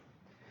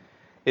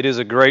It is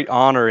a great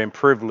honor and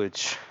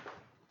privilege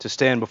to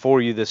stand before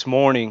you this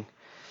morning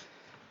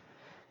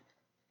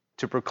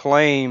to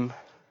proclaim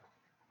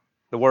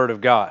the Word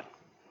of God.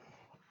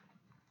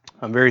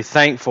 I'm very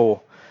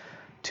thankful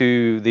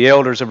to the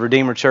elders of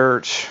Redeemer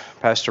Church,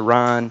 Pastor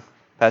Ryan,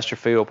 Pastor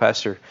Phil,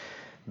 Pastor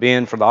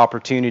Ben, for the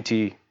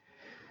opportunity.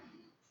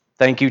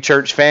 Thank you,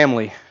 church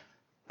family,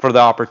 for the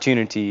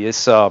opportunity.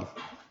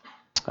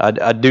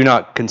 I do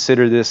not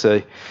consider this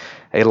a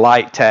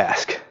light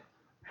task.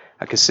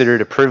 I consider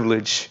it a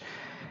privilege,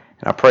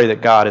 and I pray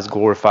that God is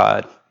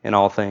glorified in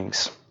all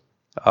things.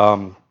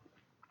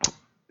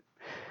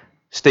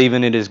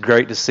 Stephen, it is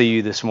great to see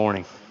you this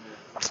morning.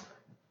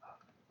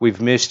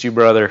 We've missed you,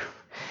 brother,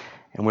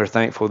 and we're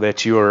thankful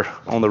that you are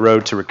on the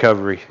road to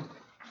recovery.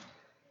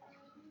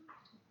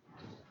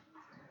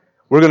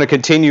 We're going to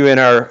continue in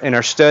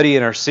our study,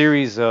 in our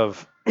series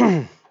of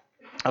the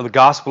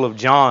Gospel of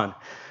John,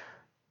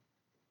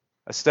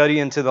 a study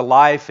into the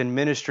life and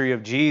ministry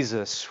of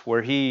Jesus,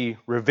 where he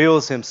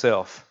reveals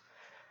himself.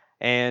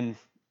 And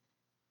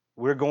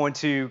we're going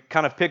to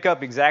kind of pick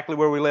up exactly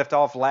where we left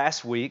off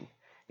last week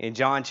in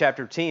John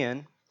chapter 10,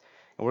 and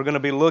we're going to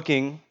be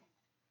looking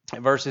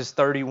at verses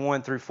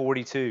 31 through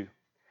 42.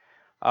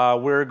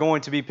 We're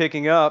going to be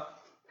picking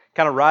up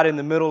kind of right in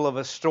the middle of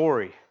a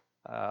story,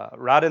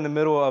 right in the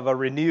middle of a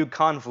renewed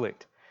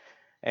conflict.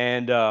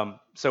 And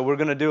so we're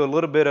going to do a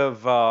little bit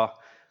of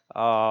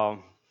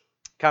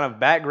kind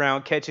of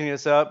background, catching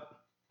us up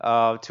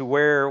to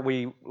where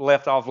we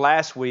left off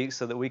last week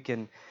so that we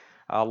can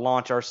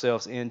launch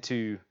ourselves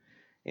into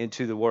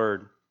the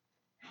Word.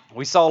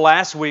 We saw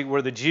last week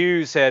where the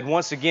Jews had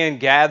once again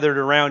gathered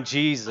around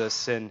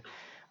Jesus, and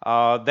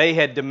they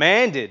had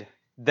demanded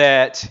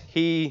that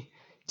he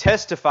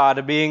testify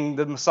to being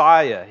the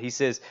Messiah.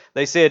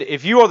 They said,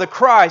 if you are the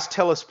Christ,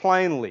 tell us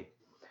plainly.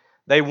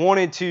 They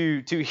wanted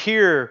to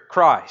hear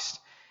Christ.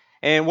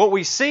 And what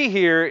we see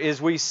here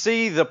is we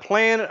see the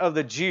plan of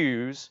the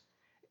Jews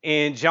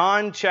in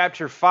John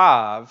chapter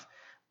 5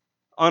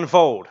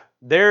 unfold.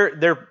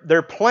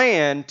 Their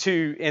plan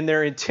and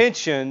their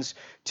intentions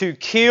to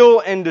kill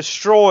and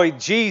destroy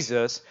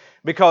Jesus,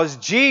 because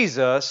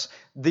Jesus,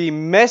 the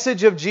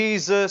message of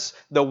Jesus,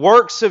 the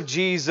works of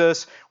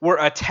Jesus, were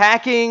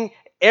attacking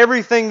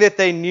everything that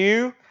they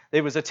knew.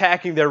 It was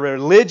attacking their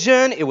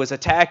religion. It was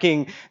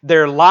attacking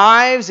their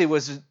lives. It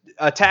was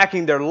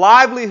attacking their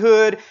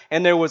livelihood,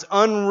 and there was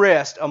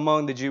unrest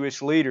among the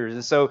Jewish leaders.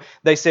 And so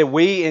they said,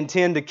 we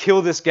intend to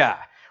kill this guy.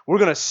 We're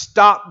going to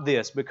stop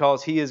this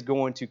because he is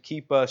going to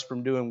keep us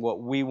from doing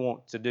what we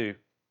want to do.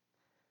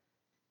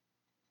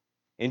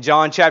 In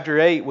John chapter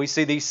 8, we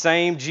see these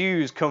same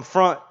Jews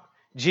confront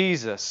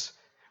Jesus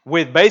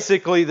with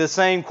basically the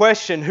same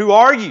question, who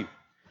are you?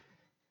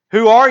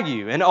 Who are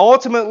you? And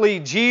ultimately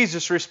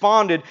Jesus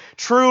responded,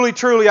 truly,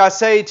 truly, I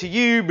say to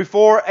you,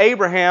 before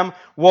Abraham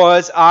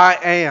was, I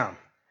am.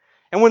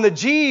 And when the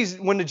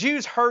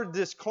Jews heard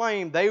this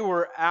claim, they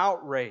were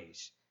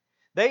outraged.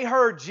 They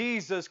heard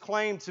Jesus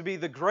claim to be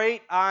the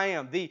great I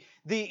am, the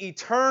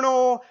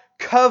eternal,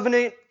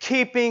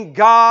 covenant-keeping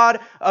God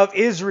of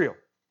Israel.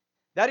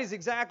 That is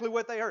exactly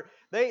what they heard.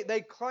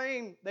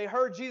 They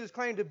heard Jesus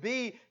claim to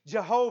be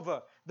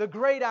Jehovah, the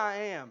great I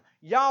am,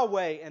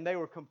 Yahweh, and they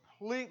were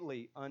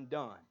completely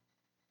undone.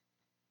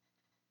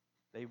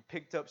 They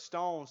picked up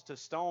stones to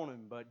stone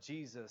him, but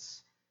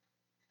Jesus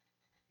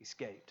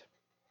escaped.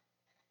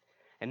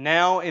 And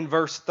now in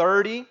verse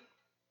 30,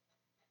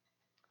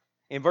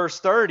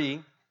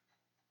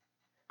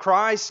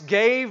 Christ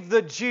gave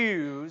the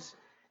Jews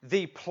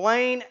the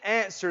plain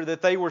answer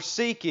that they were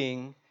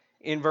seeking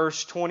in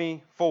verse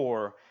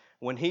 24,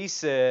 when he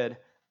said,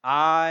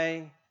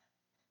 I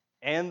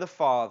and the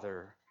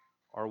Father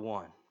are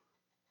one.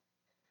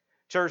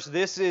 Church,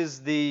 this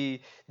is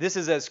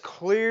as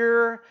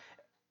clear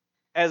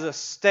as a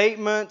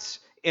statement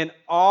in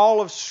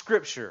all of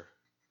Scripture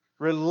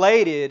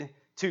related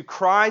to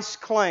Christ's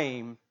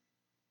claim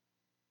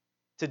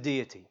to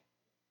deity.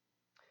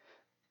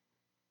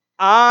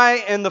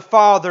 I and the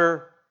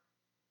Father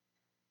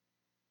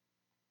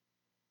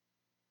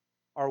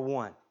are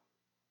one.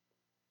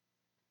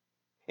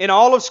 In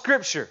all of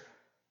Scripture,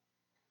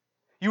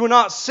 you will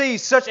not see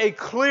such a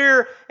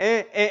clear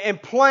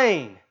and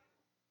plain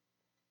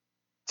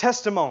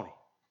testimony,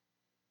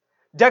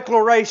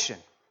 declaration.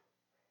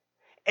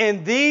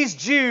 And these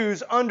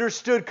Jews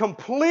understood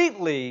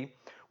completely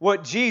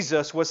what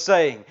Jesus was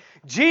saying.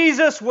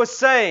 Jesus was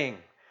saying,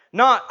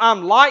 not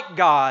I'm like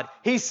God,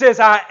 He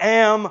says I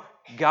am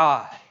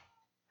God.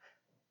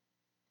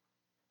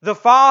 The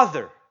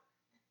Father,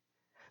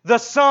 the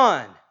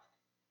Son,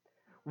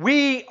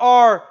 we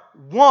are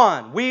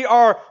one. We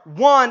are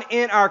one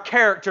in our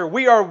character.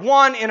 We are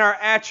one in our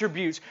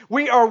attributes.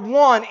 We are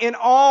one in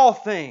all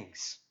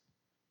things.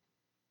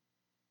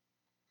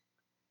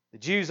 The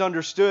Jews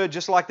understood,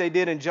 just like they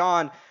did in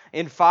John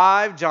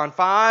 5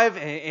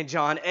 and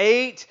John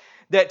 8,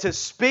 that to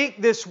speak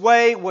this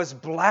way was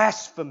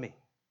blasphemy.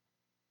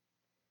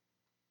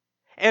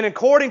 And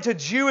according to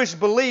Jewish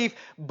belief,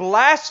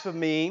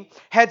 blasphemy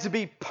had to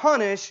be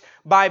punished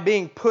by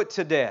being put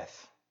to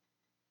death.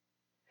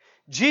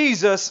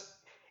 Jesus,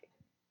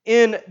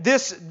 in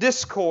this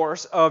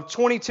discourse of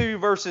 22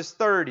 verses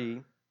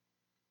 30,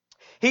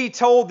 He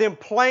told them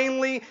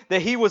plainly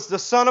that He was the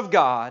Son of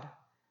God.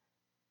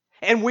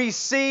 And we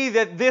see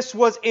that this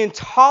was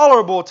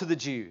intolerable to the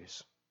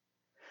Jews.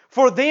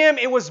 For them,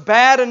 it was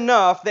bad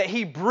enough that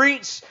He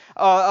breached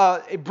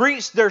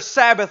their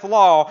Sabbath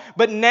law,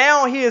 but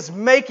now He is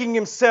making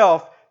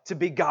Himself to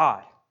be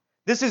God.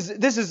 This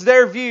is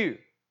their view.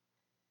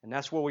 And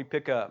that's where we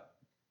pick up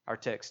our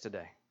text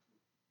today.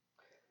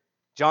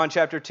 John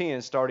chapter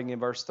 10, starting in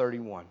verse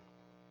 31.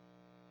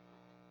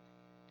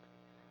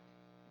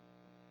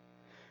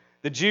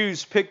 The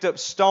Jews picked up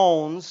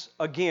stones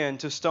again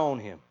to stone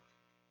Him.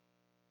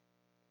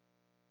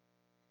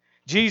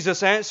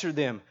 Jesus answered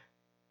them,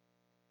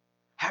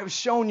 I have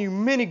shown you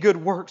many good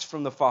works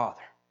from the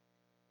Father.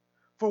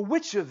 For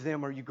which of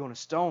them are you going to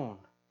stone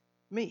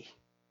me?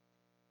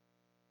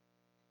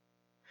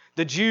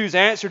 The Jews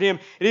answered Him,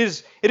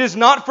 It is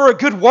not for a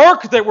good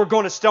work that we're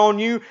going to stone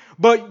you,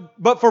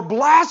 but for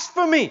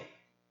blasphemy,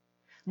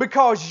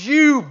 because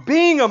you,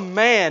 being a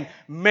man,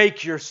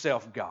 make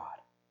yourself God.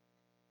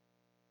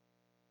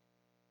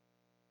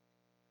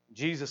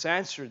 Jesus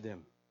answered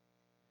them,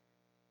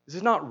 Is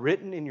it not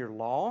written in your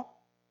law?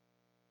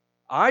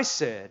 I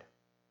said,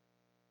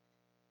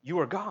 You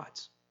are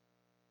gods.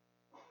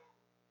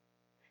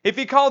 If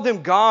He called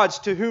them gods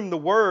to whom the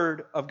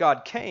word of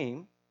God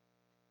came,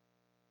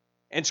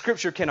 and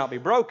Scripture cannot be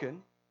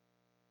broken,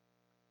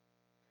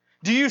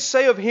 do you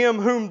say of Him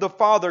whom the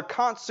Father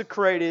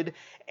consecrated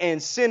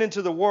and sent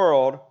into the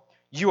world,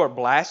 You are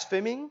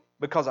blaspheming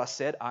because I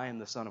said I am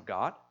the Son of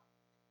God?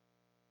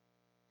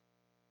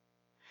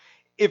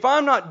 If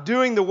I'm not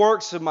doing the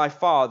works of my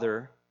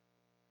Father,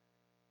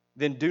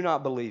 then do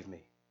not believe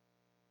me.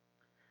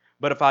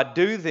 But if I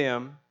do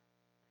them,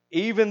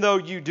 even though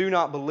you do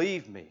not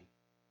believe me,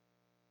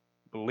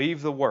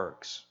 believe the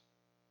works,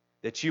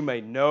 that you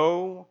may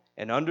know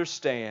and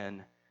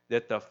understand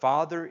that the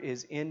Father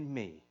is in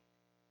me,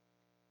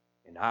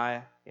 and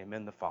I am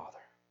in the Father.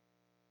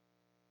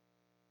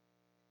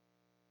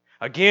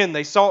 Again,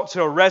 they sought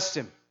to arrest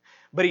Him,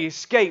 but He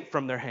escaped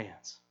from their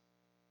hands.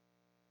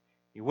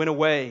 He went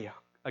away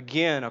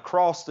again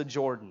across the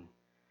Jordan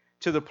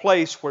to the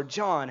place where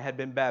John had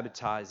been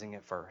baptizing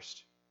at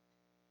first.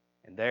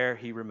 And there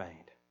He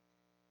remained.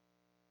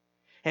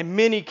 And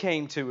many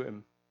came to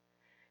Him,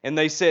 and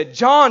they said,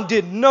 John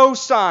did no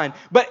sign,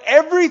 but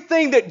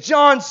everything that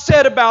John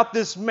said about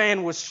this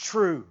man was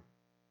true.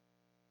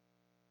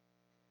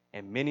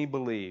 And many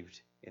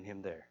believed in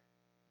Him there.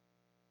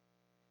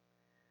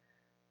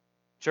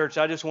 Church,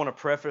 I just want to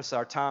preface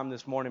our time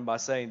this morning by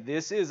saying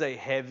this is a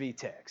heavy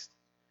text.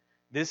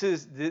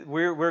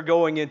 We're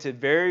going into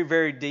very,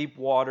 very deep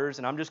waters,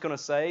 and I'm just going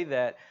to say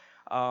that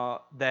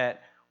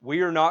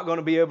we are not going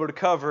to be able to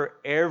cover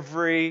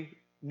every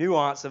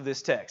nuance of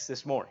this text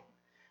this morning.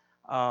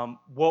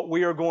 What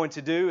we are going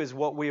to do is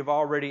what we have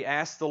already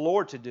asked the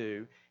Lord to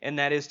do, and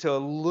that is to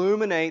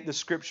illuminate the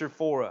Scripture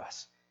for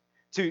us,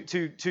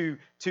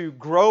 to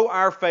grow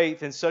our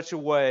faith in such a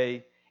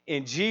way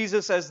in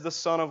Jesus as the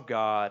Son of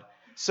God,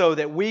 so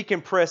that we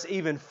can press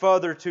even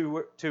further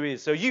to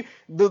His. So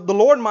the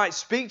Lord might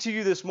speak to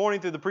you this morning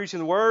through the preaching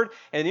of the Word,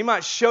 and He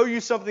might show you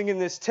something in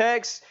this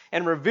text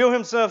and reveal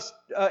Himself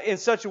in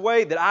such a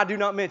way that I do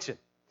not mention.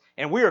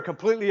 And we are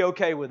completely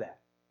okay with that.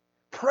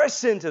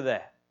 Press into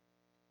that.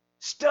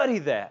 Study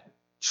that.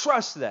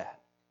 Trust that.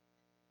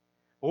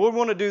 What we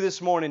want to do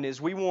this morning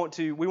is we want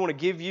to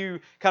give you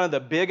kind of the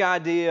big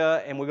idea,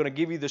 and we're going to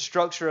give you the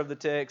structure of the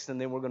text, and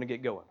then we're going to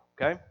get going.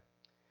 Okay?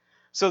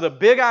 So the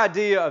big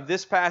idea of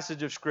this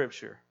passage of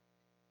Scripture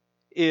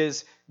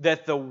is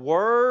that the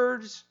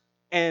words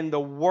and the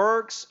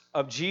works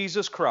of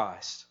Jesus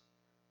Christ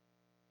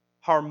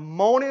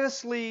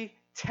harmoniously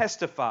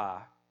testify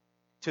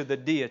to the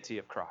deity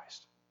of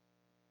Christ.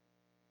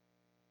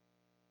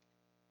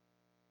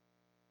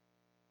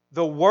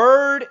 The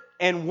word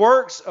and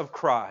works of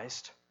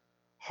Christ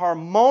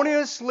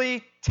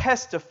harmoniously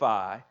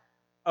testify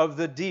of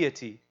the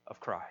deity of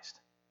Christ.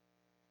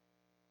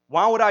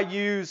 Why would I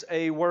use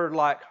a word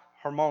like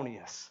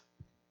harmonious?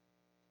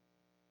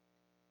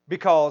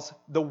 Because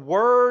the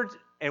word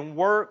and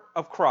work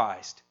of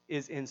Christ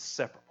is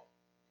inseparable.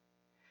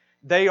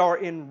 They are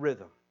in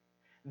rhythm.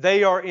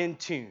 They are in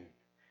tune.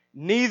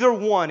 Neither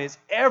one is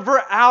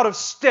ever out of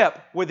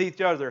step with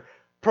each other,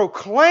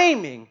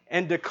 proclaiming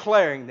and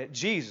declaring that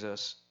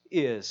Jesus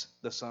is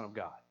the Son of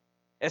God.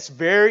 It's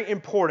very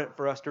important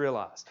for us to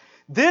realize.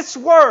 This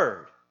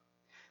word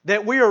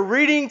that we are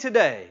reading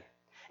today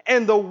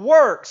and the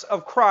works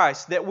of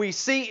Christ that we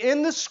see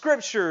in the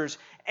Scriptures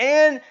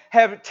and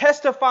have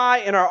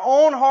testified in our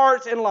own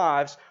hearts and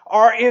lives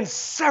are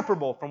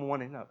inseparable from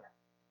one another.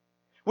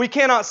 We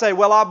cannot say,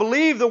 well, I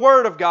believe the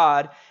Word of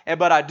God,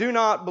 but I do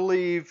not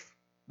believe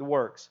the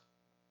works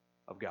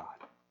of God.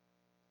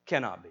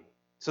 Cannot be.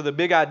 So the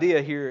big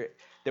idea here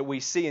that we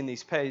see in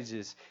these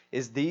pages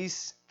is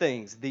these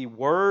things. The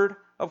Word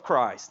of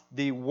Christ,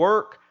 the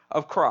work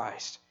of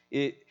Christ,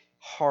 it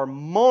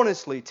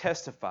harmoniously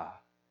testify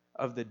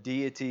of the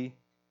deity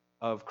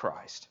of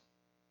Christ.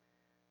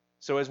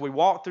 So as we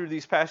walk through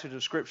these passages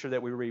of Scripture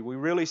that we read, we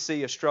really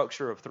see a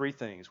structure of three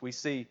things. We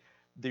see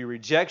the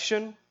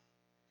rejection,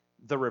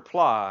 the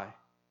reply,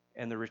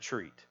 and the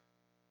retreat.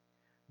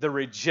 The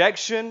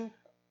rejection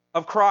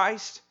of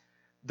Christ,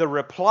 the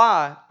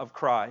reply of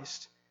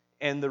Christ,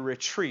 and the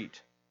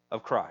retreat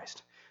of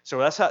Christ. So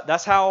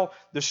that's how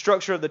the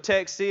structure of the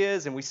text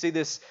is, and we see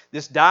this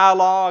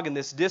dialogue and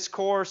this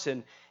discourse,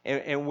 and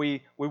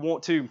we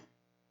want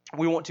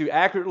to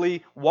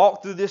accurately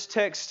walk through this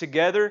text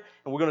together,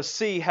 and we're going to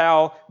see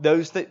how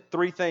those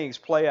three things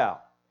play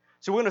out.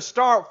 So we're going to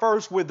start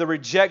first with the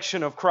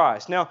rejection of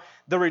Christ. Now,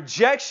 the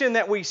rejection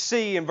that we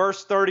see in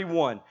verse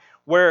 31,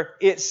 where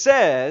it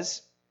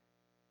says,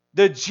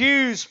 the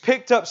Jews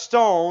picked up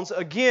stones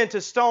again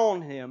to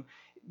stone him.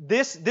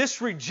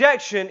 This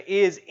rejection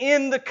is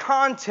in the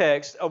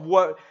context of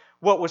what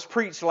was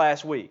preached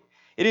last week.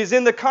 It is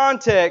in the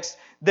context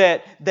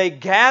that they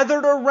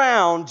gathered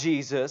around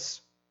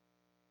Jesus.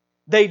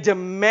 They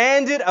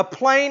demanded a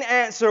plain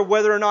answer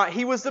whether or not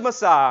He was the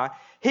Messiah.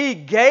 He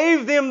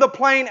gave them the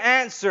plain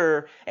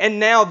answer, and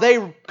now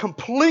they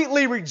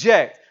completely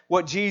reject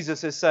what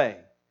Jesus is saying.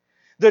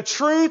 The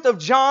truth of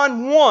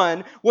John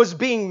 1 was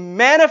being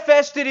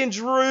manifested in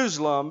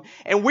Jerusalem,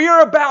 and we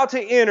are about to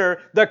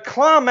enter the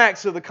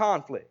climax of the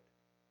conflict.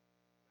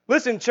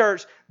 Listen,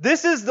 church,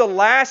 this is the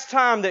last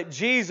time that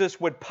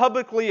Jesus would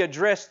publicly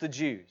address the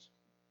Jews.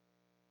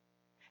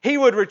 He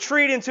would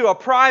retreat into a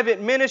private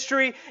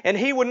ministry, and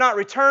He would not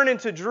return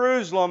into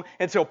Jerusalem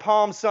until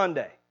Palm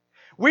Sunday.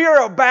 We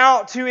are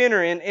about to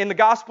enter in the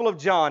Gospel of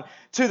John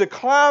to the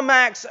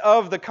climax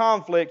of the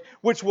conflict,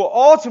 which will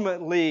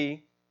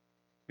ultimately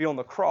be on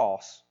the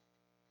cross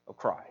of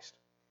Christ.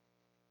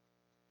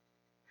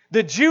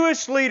 The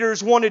Jewish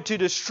leaders wanted to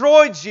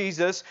destroy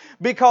Jesus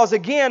because,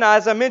 again,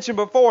 as I mentioned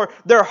before,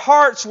 their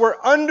hearts were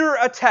under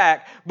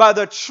attack by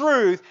the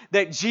truth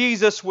that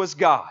Jesus was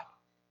God.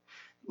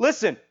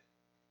 Listen,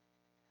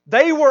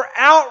 they were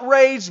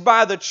outraged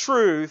by the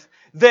truth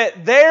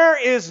that there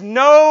is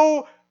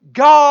no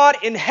God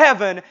in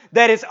heaven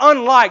that is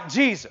unlike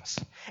Jesus.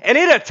 And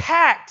it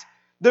attacked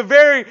the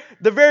very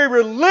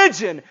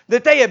religion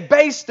that they had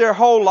based their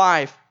whole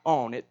life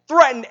on. It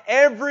threatened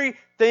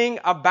everything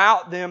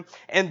about them,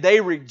 and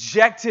they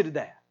rejected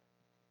that.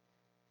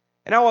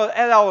 And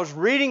as I was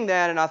reading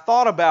that, and I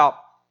thought about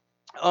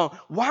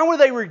why were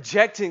they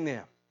rejecting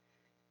them?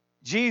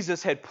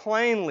 Jesus had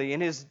plainly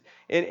in his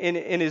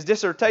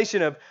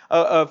dissertation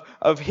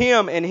of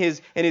Him and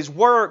His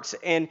works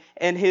and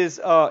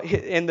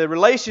the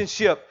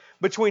relationship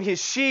between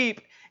His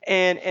sheep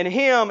and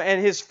Him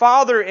and His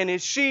Father and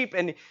His sheep,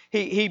 and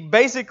he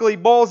basically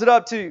boils it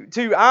up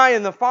to I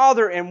and the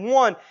Father in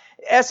one,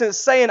 essence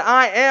saying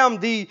I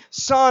am the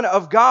Son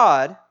of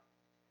God.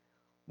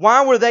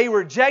 Why were they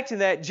rejecting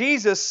that?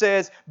 Jesus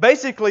says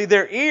basically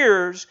their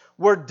ears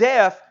were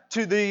deaf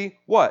to the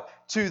what?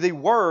 To the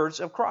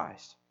words of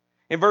Christ.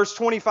 In verse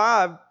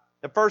 25,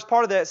 the first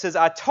part of that says,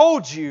 I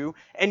told you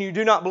and you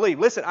do not believe.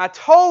 Listen, I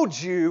told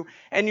you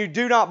and you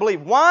do not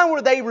believe. Why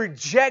were they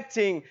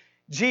rejecting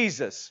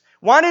Jesus?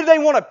 Why did they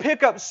want to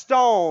pick up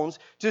stones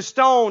to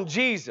stone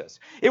Jesus?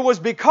 It was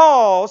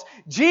because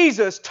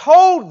Jesus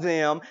told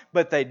them,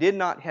 but they did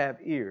not have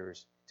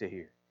ears to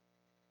hear.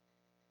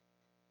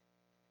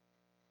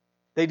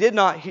 They did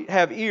not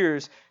have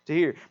ears to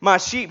hear. My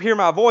sheep hear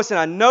my voice, and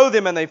I know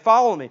them, and they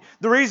follow me.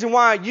 The reason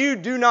why you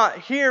do not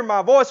hear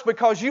my voice is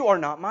because you are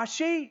not my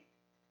sheep.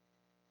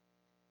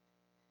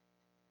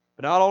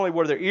 But not only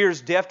were their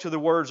ears deaf to the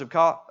words of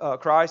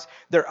Christ,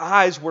 their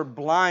eyes were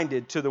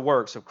blinded to the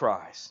works of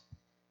Christ.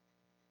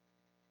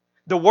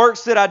 The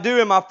works that I do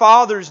in my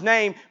Father's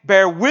name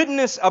bear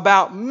witness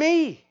about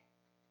me.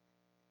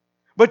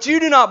 But you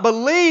do not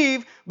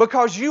believe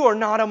because you are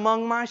not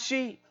among my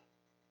sheep.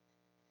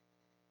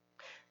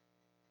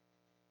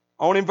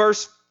 On in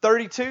verse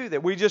 32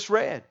 that we just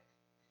read.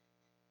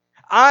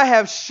 I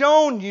have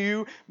shown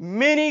you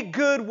many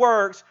good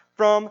works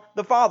from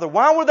the Father.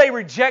 Why were they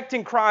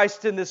rejecting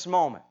Christ in this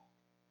moment?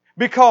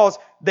 Because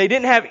they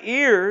didn't have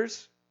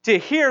ears to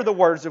hear the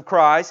words of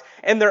Christ,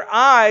 and their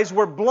eyes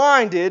were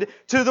blinded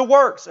to the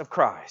works of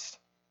Christ.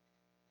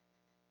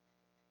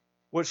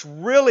 Which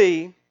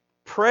really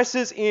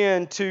presses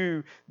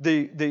into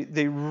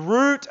the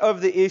root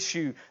of the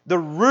issue, the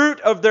root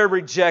of their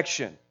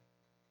rejection.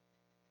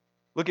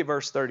 Look at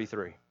verse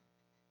 33.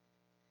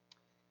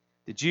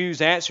 The Jews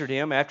answered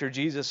Him after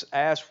Jesus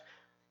asked,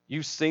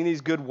 you've seen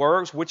these good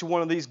works. Which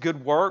one of these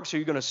good works are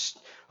you going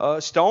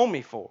to stone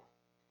me for?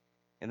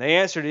 And they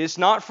answered, it's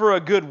not for a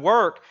good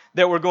work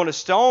that we're going to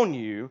stone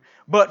you,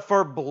 but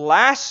for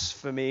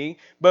blasphemy,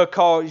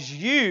 because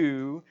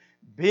you,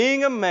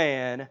 being a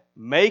man,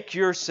 make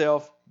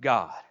yourself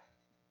God.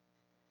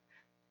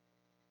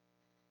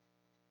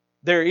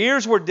 Their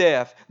ears were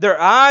deaf. Their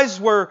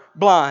eyes were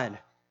blind.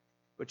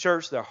 But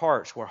church, their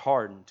hearts were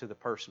hardened to the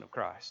person of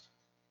Christ.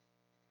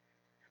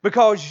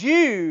 Because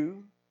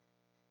you,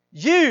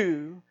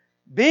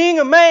 being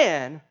a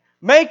man,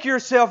 Make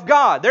yourself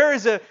God. There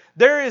is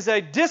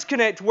a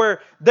disconnect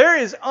where there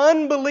is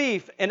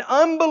unbelief, and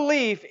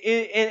unbelief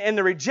in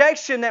the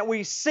rejection that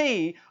we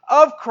see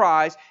of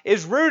Christ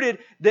is rooted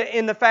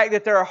in the fact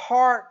that their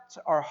hearts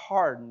are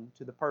hardened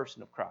to the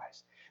person of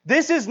Christ.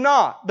 This is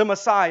not the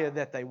Messiah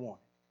that they wanted.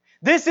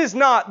 This is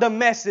not the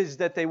message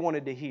that they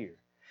wanted to hear.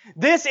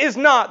 This is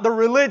not the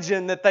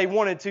religion that they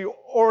wanted to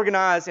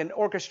organize and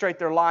orchestrate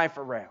their life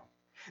around.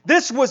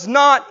 This was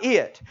not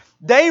it.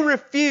 They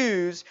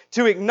refused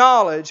to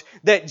acknowledge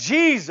that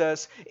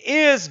Jesus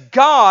is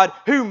God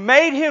who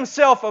made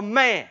Himself a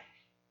man.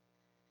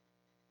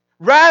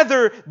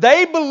 Rather,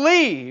 they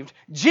believed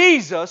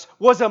Jesus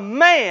was a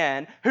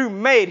man who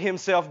made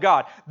Himself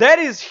God. That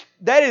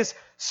is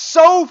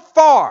so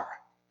far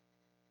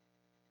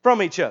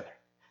from each other.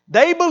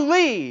 They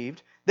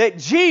believed that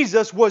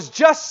Jesus was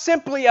just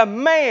simply a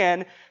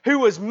man who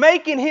was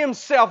making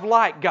Himself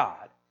like God.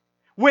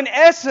 When in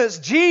essence,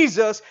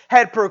 Jesus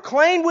had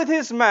proclaimed with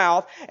His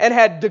mouth and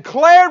had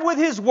declared with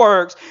His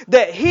works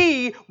that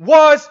He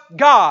was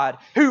God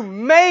who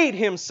made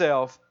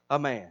Himself a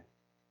man.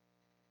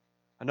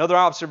 Another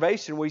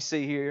observation we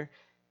see here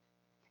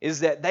is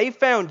that they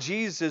found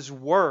Jesus'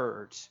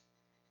 words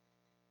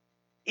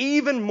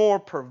even more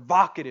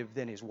provocative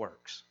than His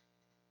works.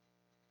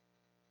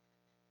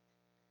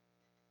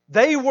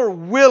 They were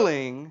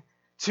willing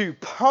to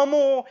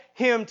pummel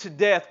Him to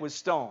death with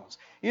stones.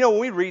 You know,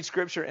 when we read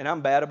Scripture, and I'm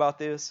bad about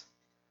this,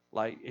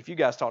 like if you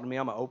guys talk to me,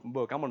 I'm an open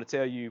book. I'm going to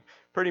tell you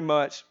pretty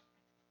much,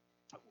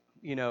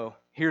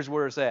 here's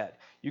where it's at.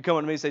 You come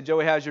to me and say,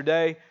 Joey, how's your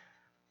day?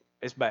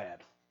 It's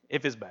bad,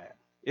 if it's bad.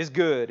 It's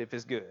good if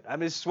it's good. I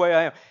mean, this is the way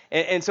I am.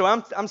 And so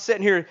I'm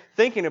sitting here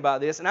thinking about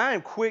this, and I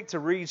am quick to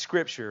read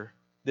Scripture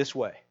this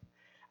way.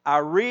 I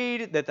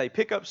read that they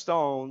pick up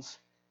stones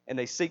and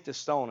they seek to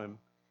stone Him,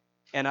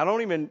 and I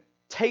don't even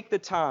take the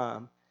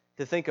time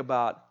to think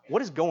about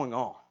what is going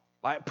on.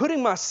 Like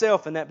putting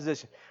myself in that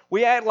position.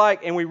 We act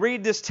like, and we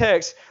read this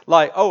text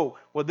like, oh,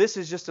 well, this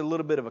is just a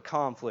little bit of a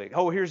conflict.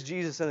 Oh, here's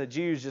Jesus and the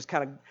Jews just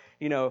kind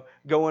of,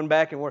 going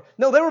back and forth.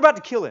 No, they were about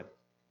to kill Him.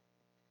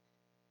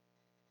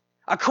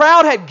 A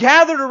crowd had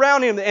gathered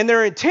around Him, and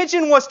their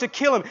intention was to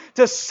kill Him,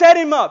 to set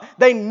Him up.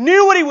 They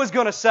knew what He was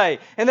going to say,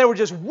 and they were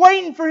just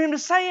waiting for Him to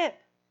say it.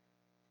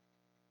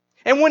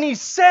 And when He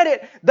said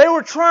it, they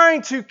were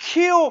trying to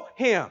kill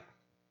Him.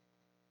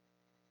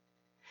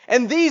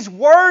 And these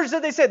words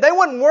that they said, they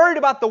weren't worried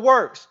about the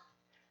works.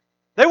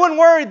 They weren't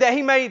worried that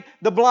He made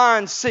the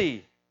blind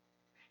see.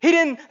 They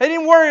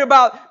didn't worry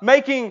about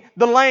making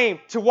the lame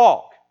to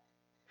walk.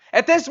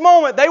 At this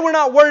moment, they were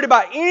not worried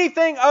about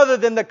anything other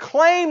than the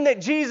claim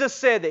that Jesus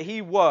said that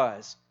He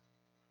was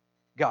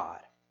God.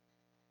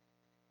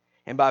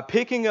 And by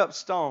picking up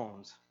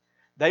stones,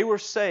 they were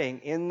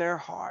saying in their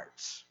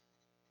hearts,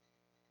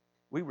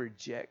 we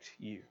reject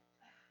You.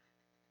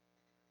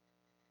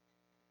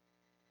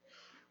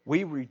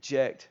 We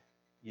reject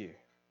You.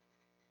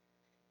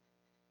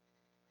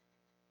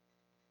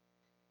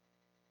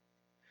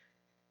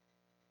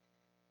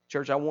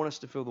 Church, I want us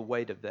to feel the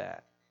weight of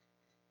that.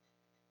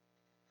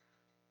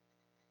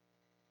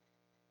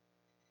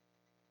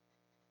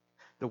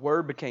 The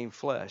Word became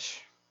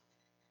flesh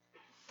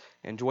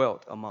and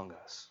dwelt among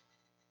us.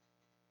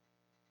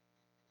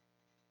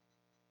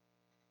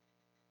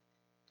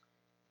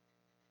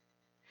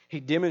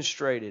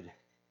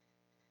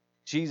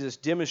 Jesus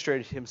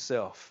demonstrated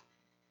Himself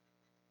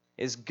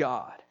as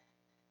God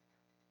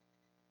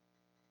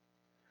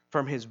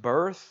from His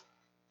birth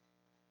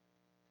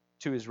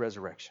to His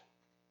resurrection.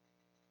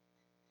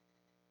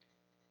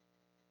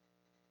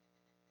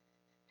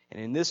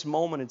 And in this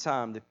moment in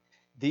time,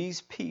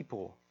 these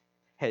people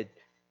had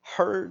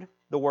heard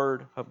the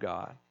Word of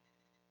God.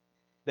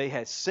 They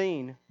had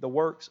seen the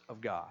works of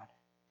God.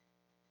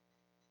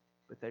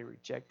 But they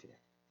rejected it.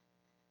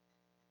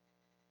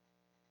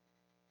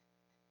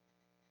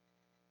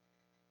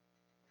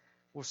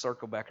 We'll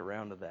circle back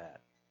around to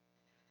that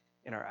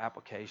in our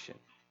application.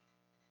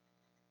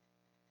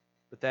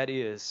 But that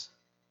is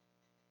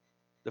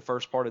the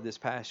first part of this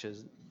passage,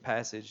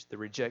 the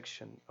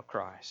rejection of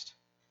Christ.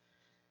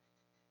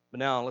 But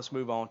now let's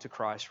move on to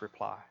Christ's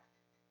reply.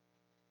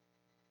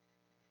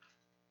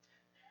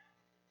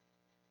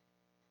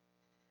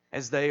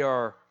 As they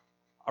are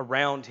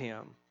around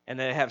Him and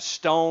they have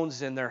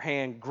stones in their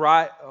hand,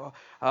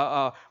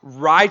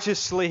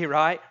 righteously,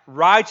 right?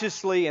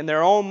 Righteously in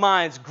their own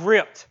minds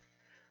gripped,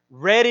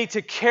 ready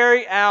to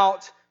carry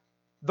out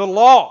the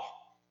law,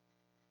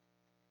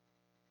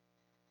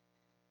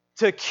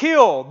 to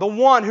kill the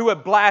one who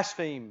had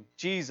blasphemed.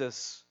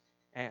 Jesus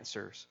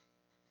answers.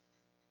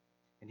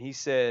 And He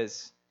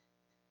says,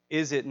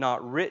 is it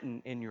not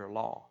written in your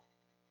law?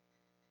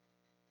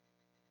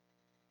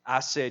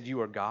 I said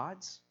you are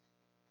gods?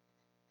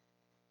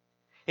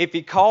 If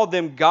He called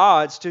them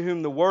gods to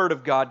whom the Word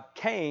of God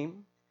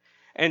came,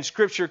 and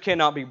Scripture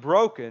cannot be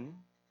broken,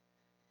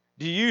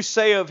 do you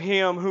say of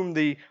Him whom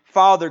the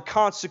Father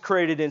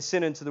consecrated and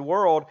sent into the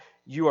world,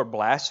 you are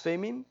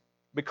blaspheming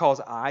because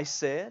I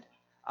said,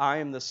 I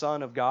am the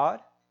Son of God?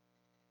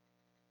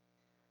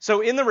 So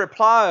in the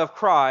reply of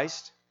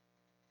Christ,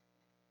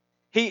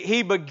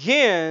 he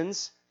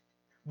begins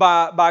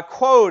by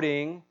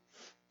quoting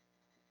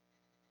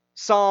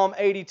Psalm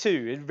 82.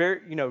 It's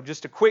very,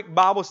 just a quick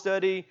Bible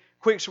study,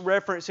 quick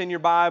reference in your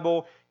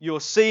Bible. You'll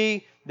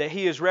see that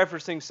he is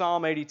referencing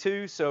Psalm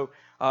 82. So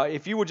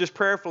if you would just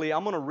prayerfully,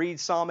 I'm going to read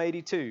Psalm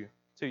 82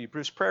 to you.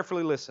 Just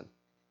prayerfully listen.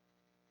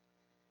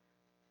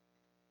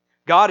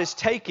 God is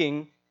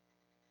taking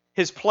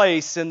his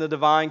place in the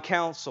divine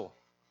council.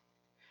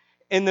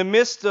 In the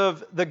midst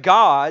of the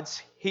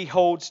gods, he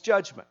holds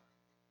judgment.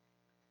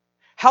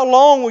 How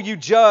long will you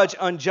judge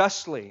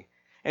unjustly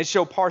and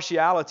show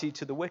partiality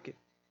to the wicked?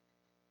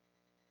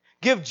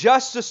 Give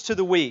justice to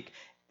the weak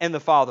and the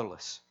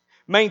fatherless.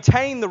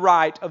 Maintain the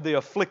right of the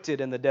afflicted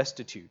and the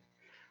destitute.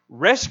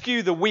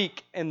 Rescue the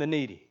weak and the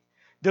needy.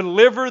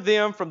 Deliver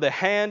them from the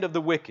hand of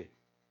the wicked.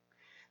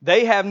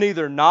 They have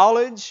neither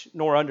knowledge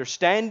nor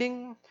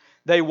understanding.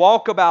 They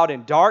walk about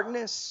in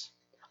darkness.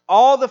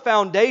 All the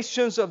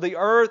foundations of the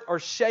earth are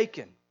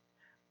shaken.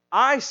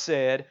 I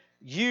said,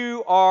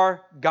 you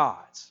are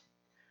gods,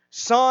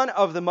 Son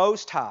of the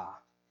Most High,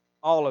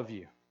 all of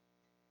you.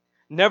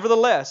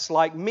 Nevertheless,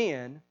 like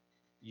men,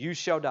 you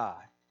shall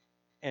die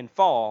and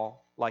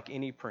fall like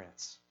any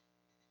prince.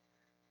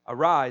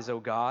 Arise, O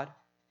God,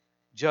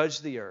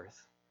 judge the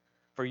earth,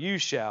 for you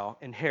shall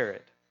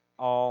inherit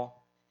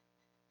all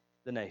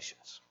the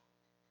nations.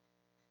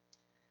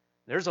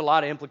 There's a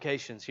lot of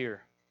implications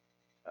here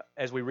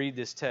as we read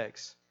this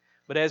text.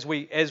 But as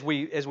we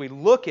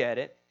look at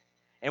it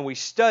and we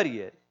study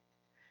it,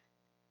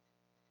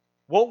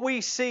 what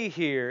we see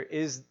here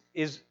is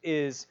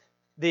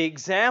the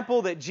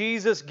example that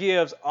Jesus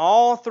gives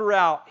all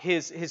throughout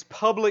his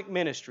public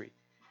ministry,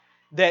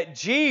 that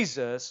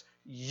Jesus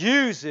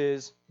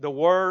uses the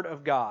Word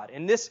of God.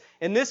 In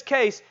this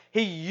case,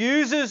 he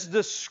uses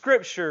the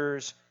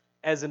Scriptures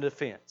as a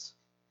defense.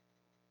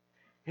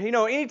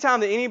 Anytime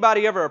that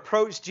anybody ever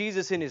approached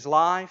Jesus in his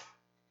life,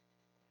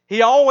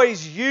 he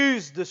always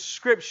used the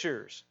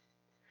Scriptures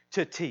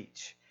to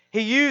teach.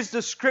 He used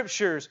the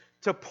Scriptures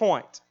to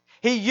point.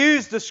 He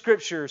used the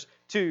Scriptures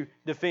to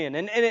defend.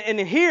 And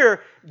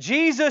here,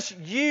 Jesus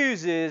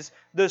uses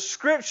the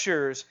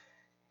Scriptures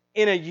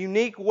in a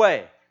unique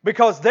way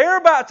because they're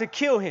about to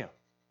kill him.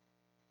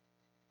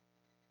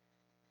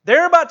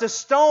 They're about to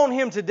stone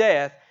him to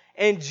death,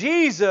 and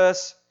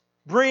Jesus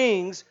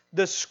brings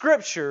the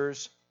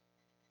Scriptures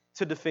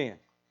to defend.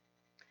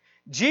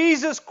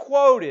 Jesus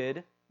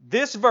quoted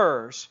this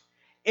verse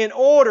in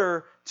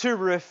order to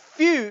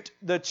refute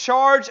the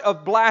charge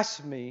of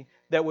blasphemy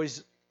that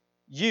was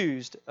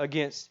used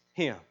against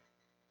him.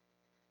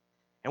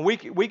 And we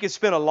could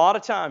spend a lot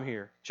of time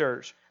here,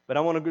 church, but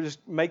I want to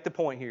just make the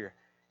point here.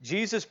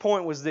 Jesus'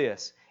 point was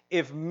this: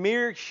 if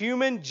mere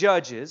human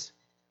judges,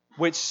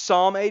 which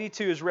Psalm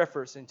 82 is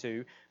referencing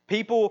to,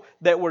 people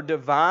that were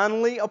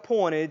divinely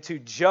appointed to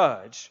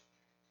judge,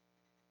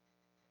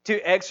 to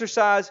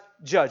exercise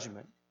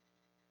judgment,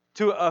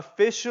 to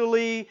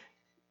officially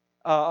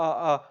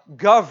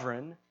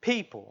govern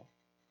people,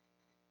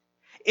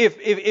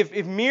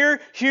 if mere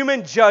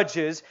human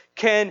judges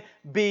can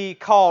be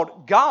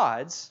called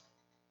gods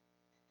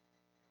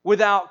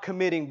without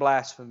committing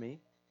blasphemy,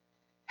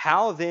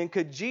 how then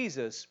could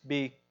Jesus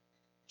be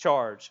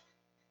charged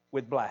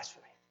with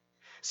blasphemy?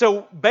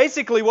 So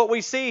basically what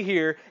we see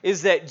here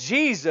is that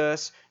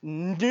Jesus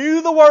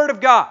knew the Word of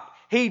God.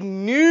 He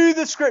knew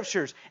the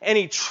Scriptures, and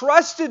he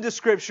trusted the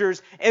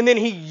Scriptures, and then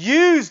he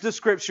used the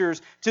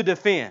Scriptures to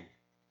defend.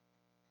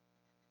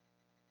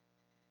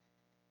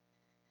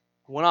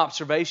 One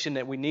observation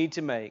that we need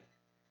to make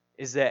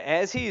is that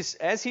as he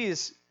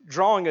is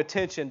drawing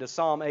attention to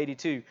Psalm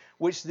 82,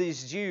 which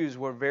these Jews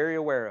were very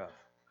aware of,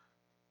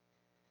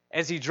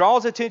 as he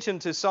draws attention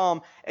to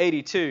Psalm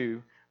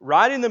 82,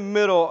 right in the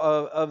middle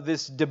of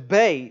this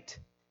debate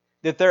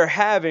that they're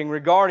having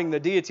regarding the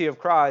deity of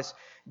Christ,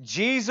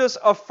 Jesus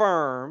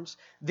affirms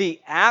the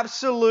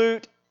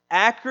absolute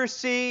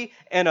accuracy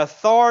and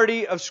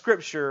authority of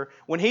Scripture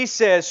when he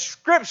says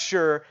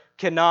Scripture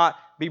cannot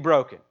be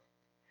broken.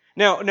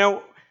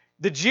 Now,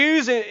 the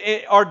Jews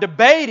are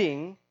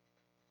debating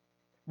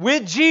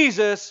with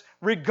Jesus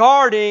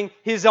regarding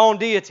his own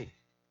deity.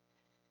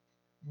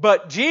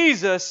 But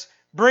Jesus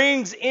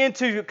brings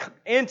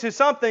into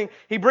something,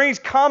 he brings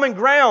common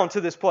ground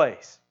to this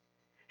place.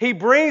 He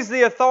brings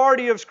the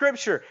authority of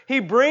Scripture. He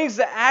brings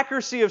the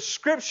accuracy of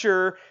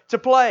Scripture to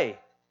play.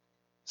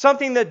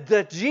 Something that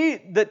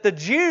the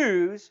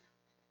Jews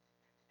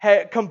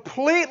had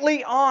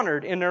completely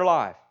honored in their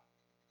life.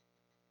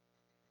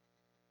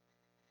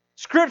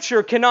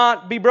 Scripture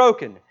cannot be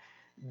broken.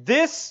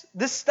 This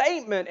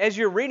statement, as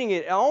you're reading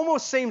it, it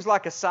almost seems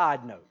like a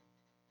side note.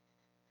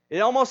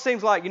 It almost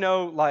seems like,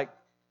 like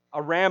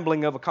a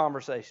rambling of a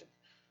conversation.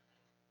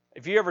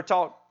 If you ever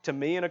talk to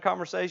me in a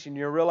conversation,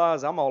 you'll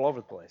realize I'm all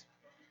over the place.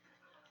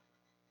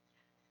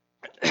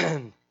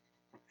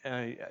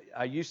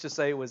 I used to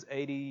say it was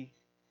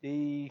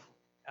ADD,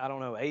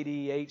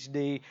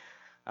 ADHD.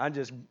 I'm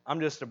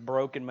just a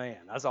broken man.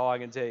 That's all I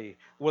can tell you.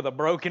 With a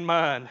broken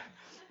mind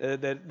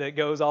that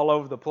goes all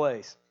over the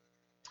place.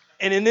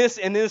 And in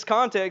this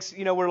context,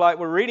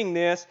 we're reading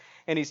this,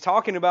 and he's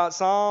talking about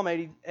Psalm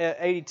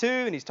 82,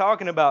 and he's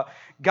talking about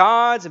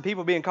gods and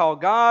people being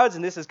called gods,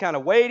 and this is kind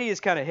of weighty, it's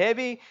kind of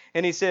heavy,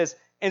 and he says,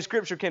 and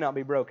Scripture cannot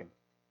be broken.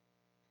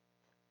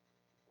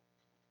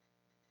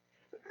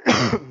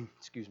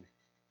 Excuse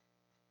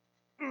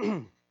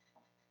me.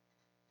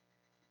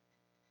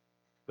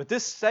 But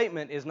this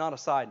statement is not a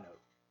side note.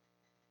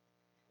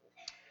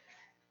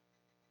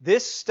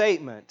 This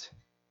statement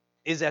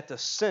is at the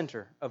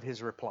center of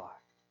his reply.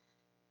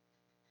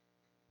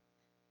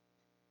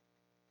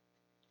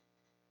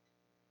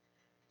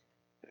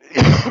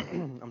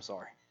 I'm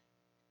sorry.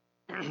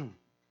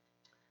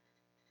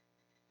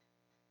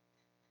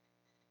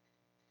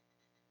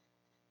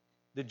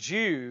 The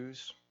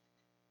Jews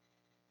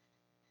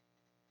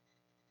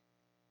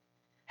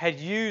had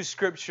used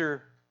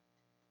Scripture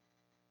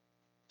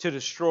to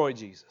destroy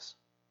Jesus.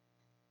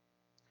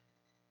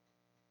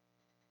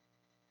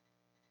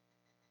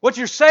 What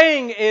you're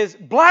saying is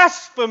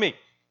blasphemy.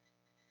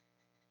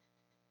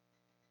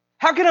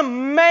 How can a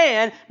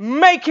man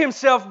make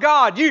himself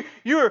God?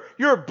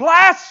 You're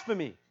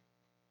blasphemy.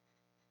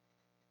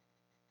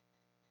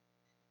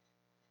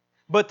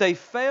 But they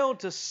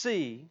failed to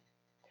see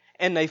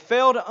and they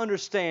failed to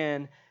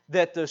understand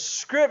that the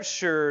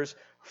Scriptures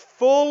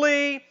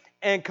fully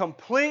and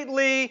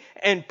completely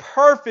and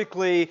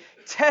perfectly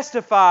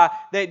testify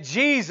that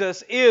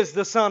Jesus is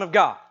the Son of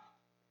God.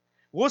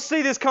 We'll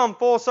see this come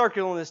full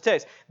circle in this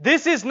text.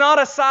 This is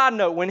not a side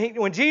note.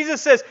 When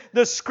Jesus says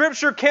the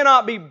Scripture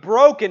cannot be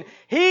broken,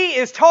 He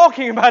is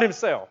talking about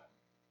Himself.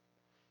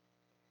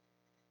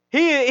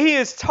 He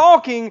is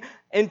talking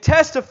and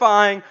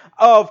testifying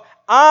of,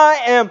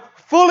 I am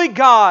fully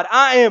God,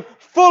 I am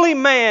fully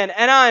man,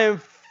 and I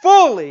am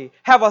fully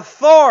have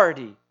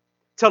authority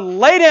to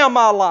lay down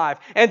my life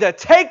and to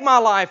take my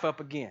life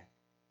up again.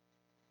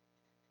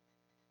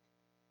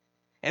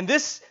 And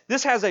this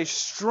has a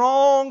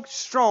strong,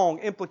 strong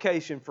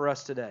implication for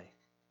us today.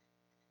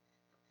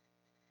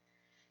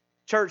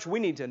 Church, we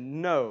need to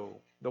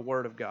know the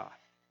Word of God.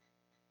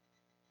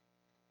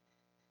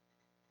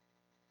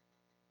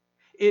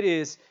 It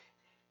is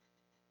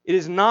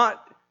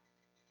not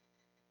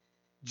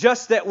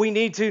just that we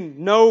need to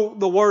know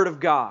the Word of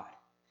God,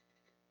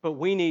 but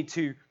we need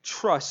to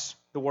trust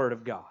the Word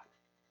of God.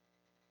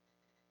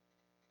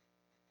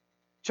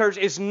 Church,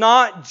 it's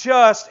not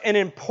just an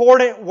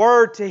important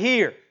word to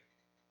hear.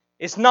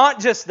 It's not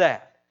just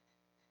that.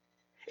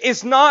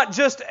 It's not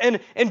just an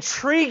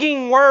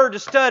intriguing word to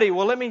study.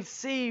 Well, let me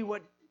see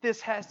what this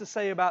has to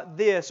say about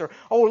this. Or,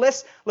 oh,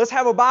 let's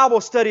have a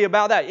Bible study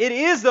about that. It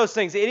is those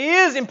things. It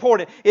is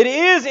important. It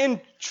is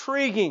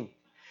intriguing.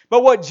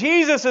 But what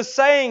Jesus is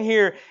saying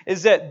here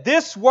is that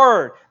this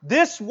word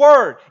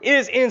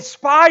is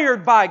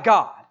inspired by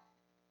God.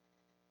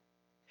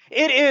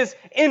 It is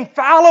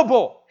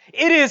infallible.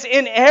 It is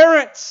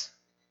inerrant.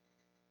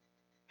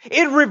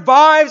 It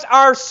revives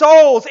our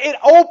souls. It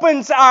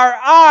opens our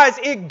eyes.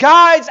 It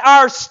guides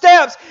our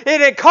steps.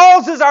 And it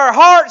causes our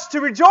hearts to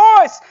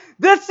rejoice.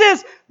 This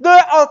is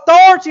the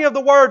authority of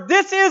the Word.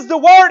 This is the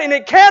Word, and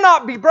it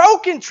cannot be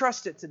broken.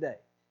 Trust it today.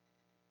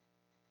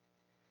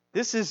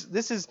 This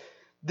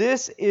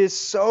is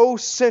so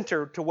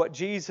centered to what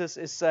Jesus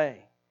is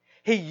saying.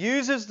 He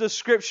uses the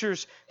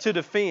Scriptures to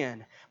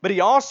defend, but He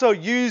also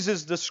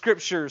uses the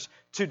Scriptures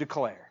to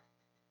declare.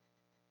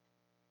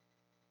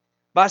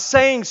 By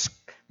saying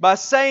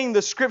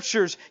the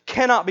Scriptures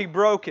cannot be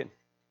broken,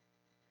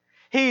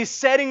 He is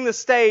setting the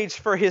stage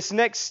for His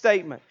next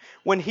statement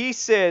when He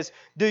says,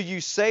 do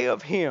you say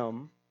of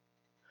Him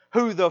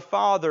who the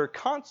Father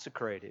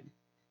consecrated,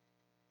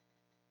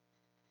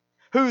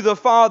 who the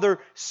Father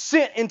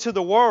sent into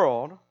the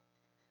world,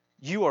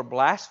 you are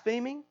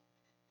blaspheming?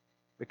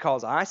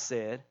 Because I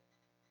said,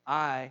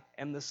 I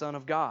am the Son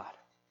of God.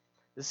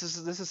 This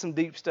is some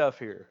deep stuff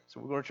here. So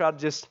we're going to try to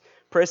just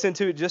press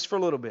into it just for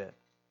a little bit.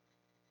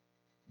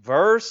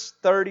 Verse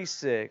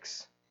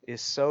 36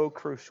 is so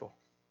crucial.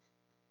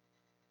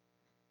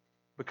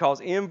 Because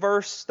in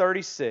verse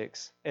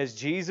 36, as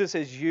Jesus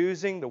is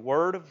using the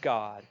Word of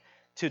God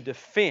to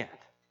defend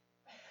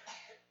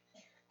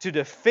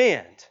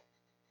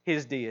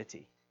His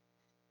deity,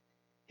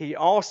 He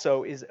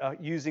also is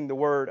using the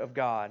Word of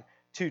God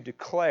to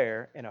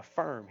declare and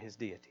affirm His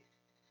deity.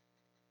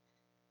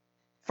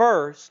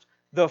 First,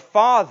 the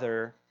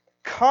Father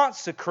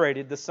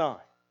consecrated the Son.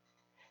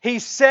 He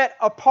set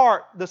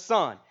apart the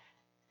Son.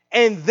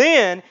 And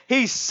then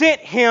He sent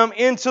Him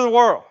into the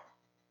world.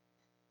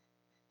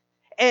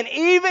 And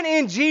even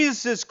in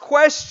Jesus'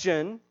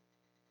 question,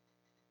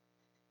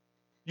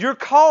 you're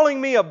calling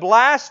me a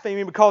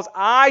blasphemer because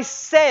I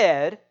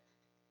said,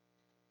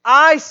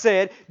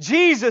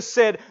 Jesus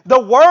said,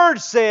 the Word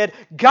said,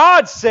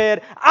 God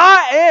said,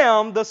 I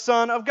am the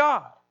Son of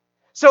God.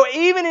 So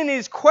even in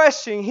His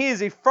questioning, He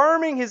is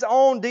affirming His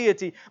own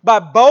deity by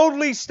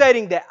boldly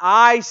stating that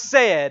I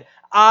said,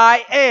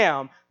 I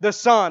am the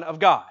Son of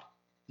God.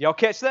 Y'all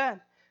catch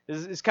that?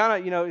 It's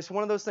kind of, it's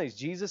one of those things.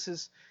 Jesus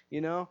is,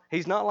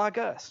 He's not like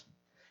us.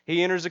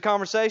 He enters a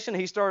conversation.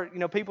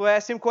 People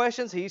ask Him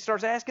questions. He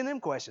starts asking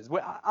them questions.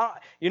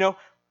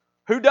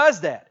 Who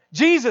does that?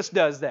 Jesus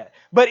does that.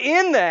 But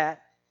in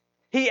that,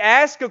 He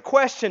asks a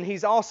question.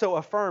 He's also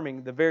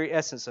affirming the very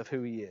essence of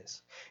who He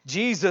is.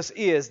 Jesus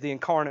is the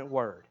incarnate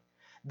Word.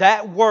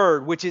 That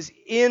Word, which is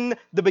in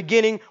the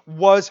beginning,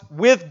 was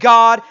with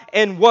God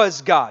and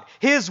was God.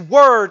 His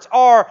words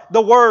are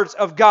the words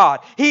of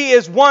God. He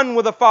is one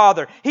with the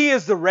Father. He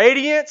is the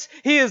radiance.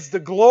 He is the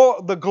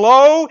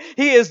glow.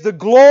 He is the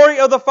glory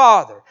of the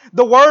Father.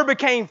 The Word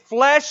became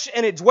flesh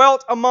and it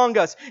dwelt among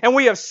us. And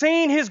we have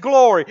seen His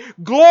glory.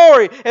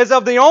 Glory as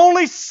of the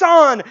only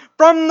Son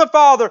from the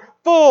Father,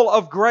 full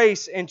of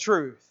grace and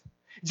truth.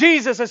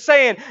 Jesus is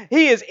saying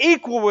He is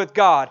equal with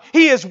God.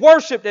 He is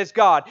worshipped as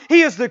God.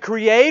 He is the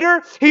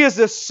Creator. He is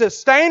the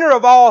sustainer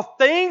of all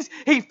things.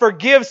 He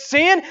forgives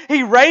sin.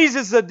 He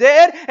raises the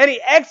dead. And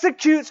He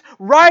executes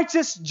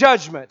righteous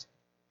judgment.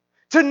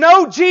 To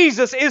know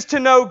Jesus is to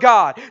know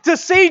God. To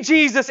see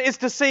Jesus is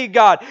to see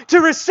God.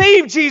 To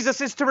receive Jesus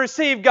is to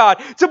receive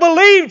God. To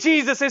believe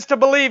Jesus is to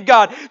believe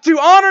God. To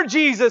honor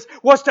Jesus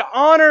was to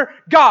honor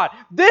God.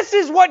 This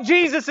is what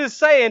Jesus is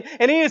saying.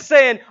 And He is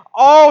saying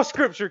all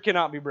Scripture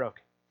cannot be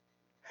broken.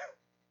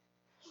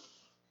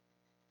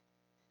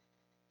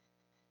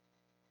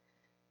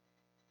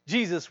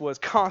 Jesus was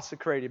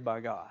consecrated by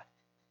God.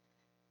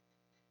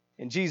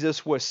 And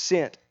Jesus was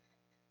sent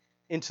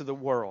into the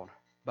world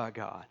by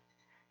God.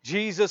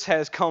 Jesus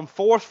has come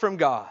forth from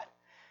God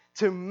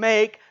to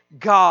make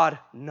God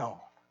known.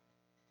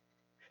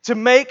 To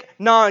make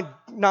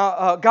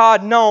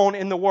God known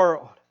in the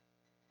world.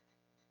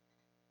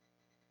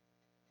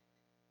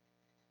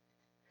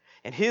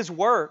 And His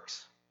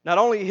works, not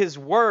only His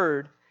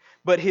Word,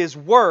 but His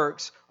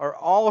works are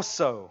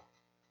also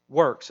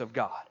works of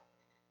God.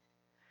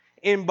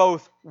 In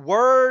both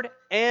word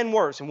and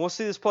works, and we'll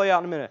see this play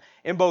out in a minute,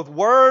 in both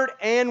word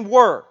and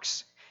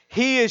works,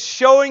 He is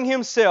showing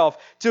Himself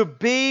to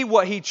be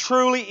what He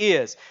truly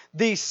is,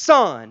 the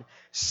Son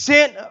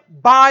sent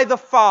by the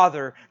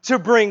Father to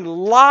bring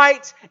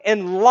light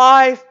and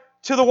life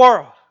to the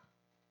world.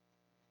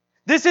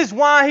 This is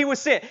why He was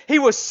sent. He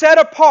was set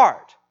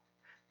apart.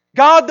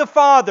 God the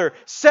Father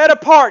set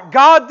apart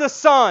God the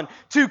Son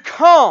to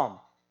come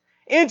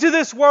into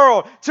this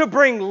world to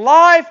bring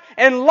life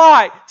and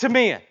light to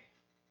men.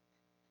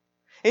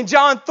 In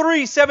John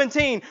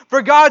 3:17,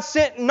 for God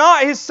sent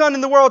not His Son in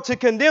the world to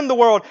condemn the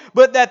world,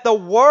 but that the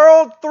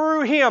world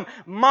through Him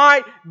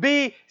might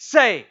be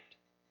saved.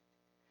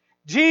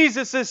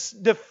 Jesus is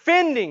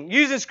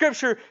using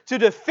Scripture to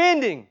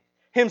defending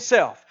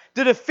Himself,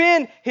 to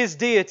defend His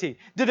deity,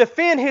 to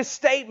defend His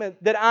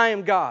statement that I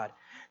am God,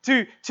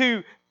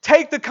 to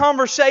take the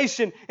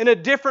conversation in a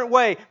different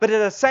way, but at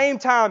the same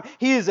time,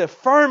 He is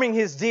affirming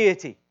His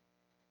deity.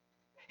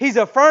 He's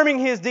affirming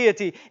His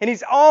deity, and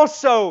He's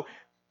also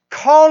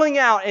calling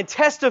out and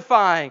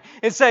testifying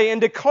and saying and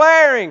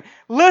declaring,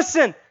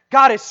 listen,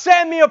 God has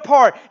set me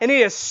apart and He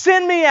has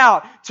sent me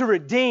out to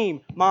redeem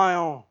my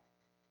own.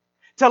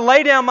 To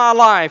lay down my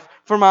life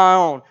for my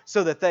own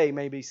so that they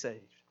may be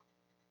saved.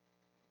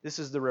 This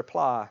is the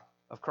reply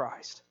of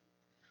Christ.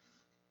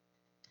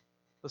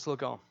 Let's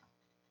look on.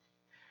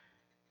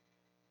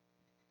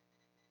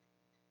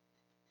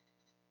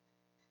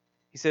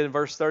 He said in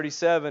verse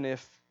 37,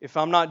 if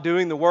I'm not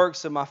doing the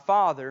works of my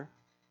Father,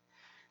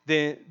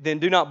 then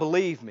do not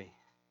believe me.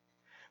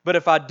 But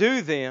if I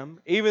do them,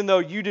 even though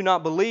you do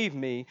not believe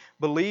me,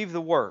 believe the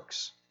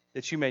works,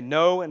 that you may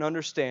know and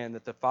understand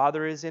that the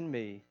Father is in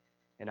me,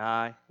 and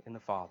I in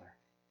the Father.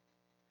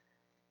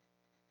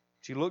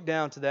 If you look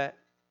down to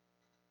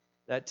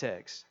that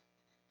text,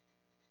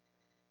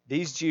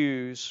 these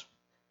Jews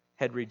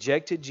had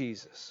rejected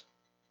Jesus.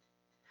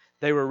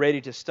 They were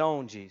ready to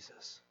stone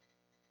Jesus.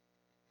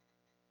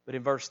 But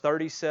in verse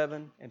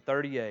 37 and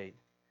 38,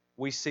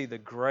 we see the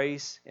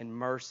grace and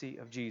mercy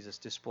of Jesus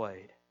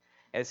displayed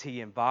as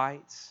He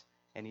invites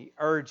and He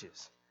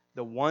urges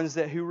the ones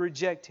who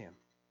reject Him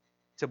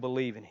to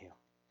believe in Him.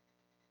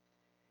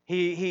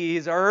 He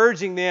is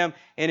urging them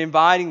and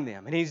inviting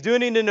them, and He's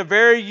doing it in a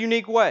very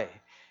unique way.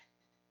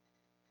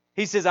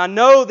 He says, I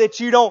know that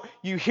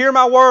you hear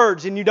my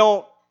words and you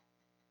don't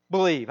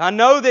believe. I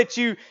know that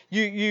you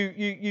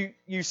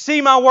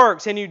see my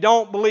works and you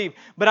don't believe.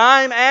 But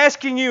I'm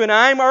asking you and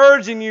I'm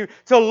urging you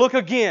to look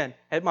again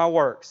at my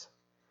works.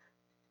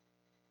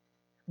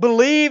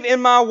 Believe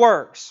in my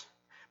works.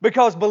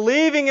 Because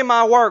believing in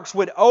my works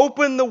would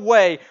open the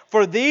way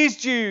for these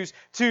Jews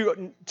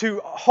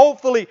to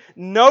hopefully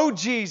know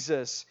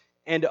Jesus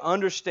and to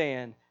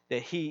understand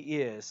that He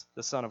is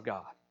the Son of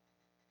God.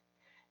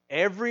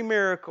 Every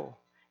miracle,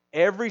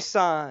 every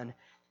sign,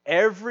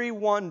 every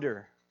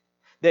wonder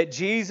that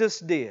Jesus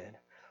did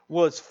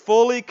was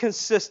fully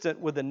consistent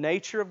with the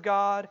nature of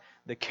God,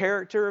 the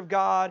character of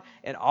God,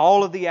 and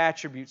all of the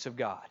attributes of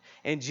God.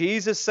 And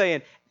Jesus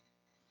saying,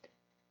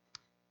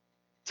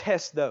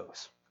 test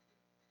those.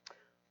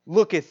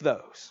 Look at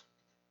those.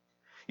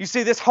 You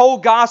see, this whole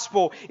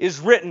gospel is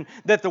written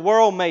that the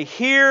world may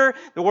hear,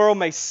 the world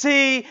may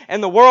see,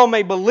 and the world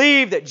may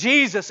believe that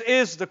Jesus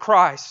is the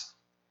Christ.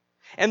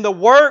 And the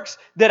works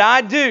that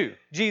I do,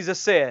 Jesus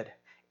said,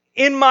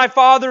 in my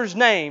Father's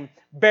name,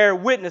 bear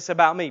witness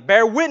about me.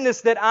 Bear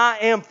witness that I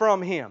am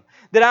from Him,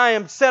 that I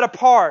am set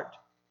apart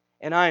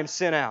and I am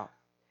sent out.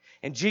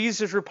 And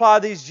Jesus' reply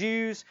to these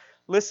Jews,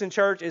 listen,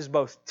 church, is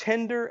both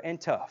tender and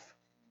tough.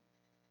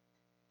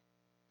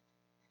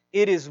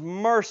 It is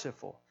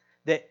merciful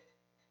that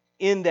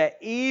in that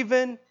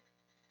even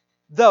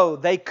though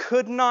they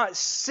could not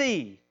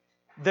see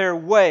their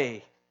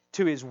way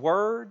to His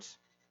words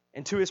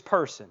and to His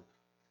person,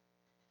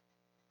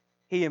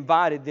 He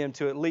invited them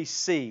to at least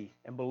see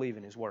and believe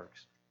in His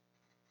works.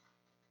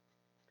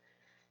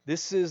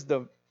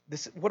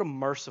 What a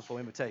merciful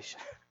invitation.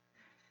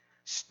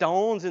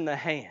 Stones in the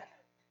hand,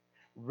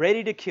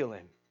 ready to kill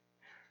Him,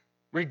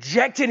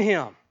 rejected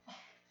Him,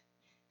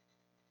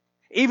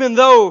 even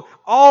though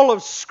all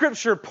of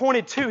Scripture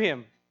pointed to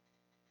Him.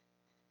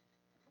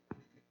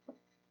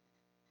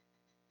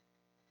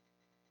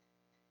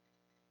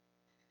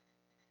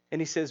 And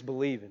He says,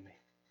 believe in me.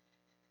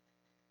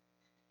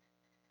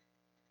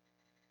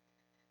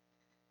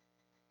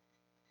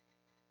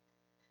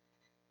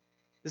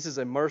 This is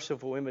a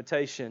merciful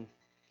invitation,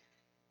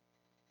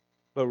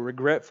 but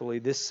regretfully,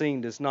 this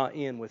scene does not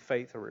end with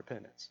faith or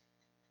repentance.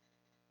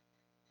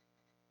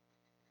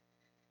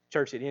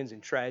 Church, it ends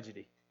in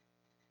tragedy.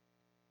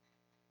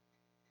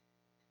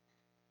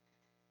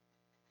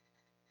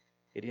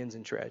 It ends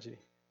in tragedy.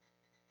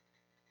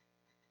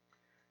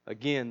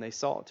 Again, they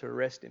sought to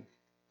arrest Him.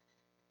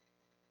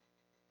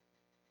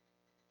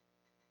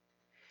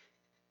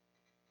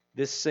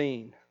 This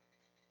scene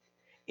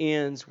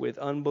ends with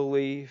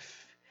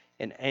unbelief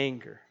and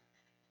anger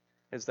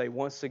as they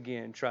once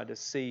again tried to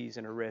seize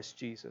and arrest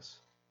Jesus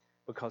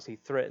because He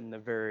threatened the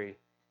very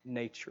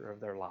nature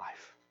of their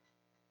life.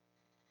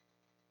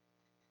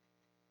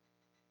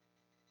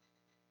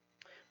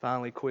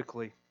 Finally,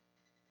 quickly,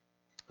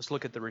 let's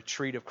look at the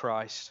retreat of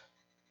Christ.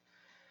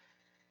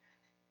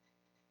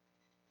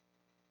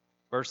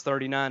 Verse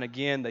 39,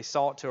 again, they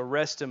sought to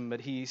arrest Him, but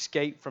He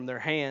escaped from their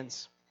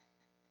hands.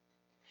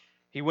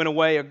 He went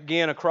away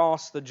again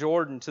across the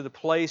Jordan to the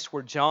place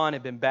where John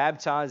had been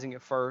baptizing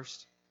at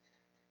first,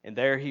 and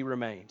there He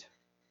remained.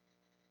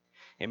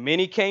 And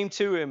many came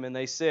to Him, and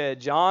they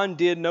said, John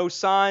did no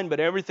sign, but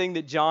everything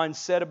that John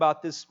said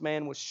about this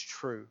man was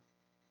true.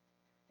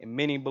 And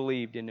many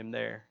believed in Him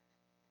there.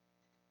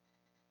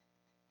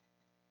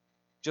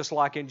 Just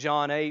like in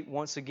John 8,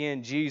 once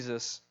again,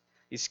 Jesus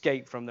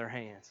escaped from their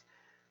hands.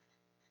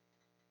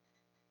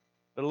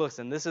 But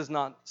listen, this is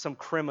not some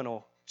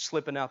criminal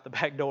slipping out the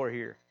back door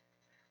here.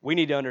 We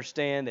need to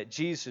understand that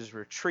Jesus'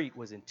 retreat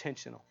was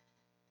intentional.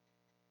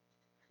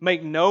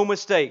 Make no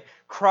mistake,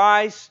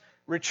 Christ's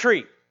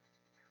retreat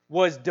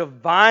was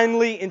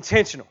divinely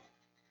intentional.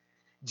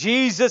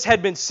 Jesus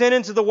had been sent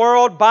into the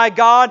world by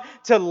God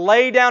to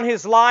lay down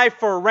His life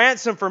for a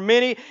ransom for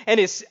many, and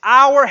His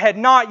hour had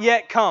not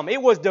yet come.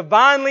 It was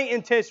divinely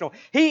intentional.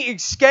 He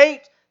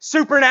escaped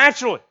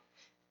supernaturally.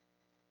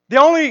 The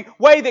only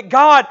way that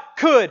God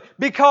could,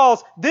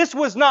 because this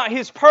was not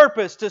His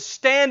purpose to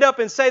stand up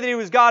and say that He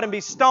was God and be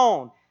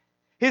stoned.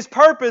 His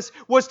purpose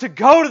was to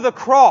go to the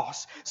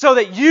cross so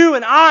that you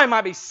and I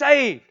might be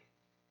saved.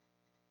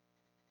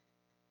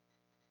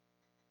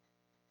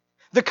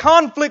 The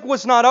conflict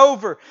was not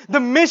over. The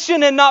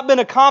mission had not been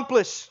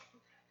accomplished.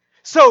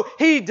 So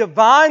He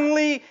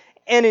divinely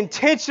and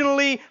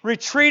intentionally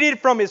retreated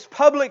from His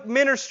public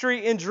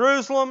ministry in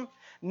Jerusalem,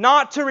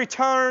 not to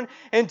return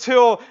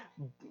until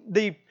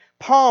the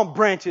palm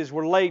branches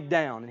were laid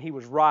down and He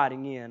was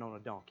riding in on a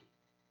donkey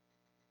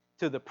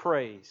to the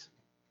praise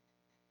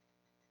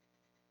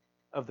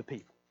of the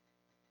people.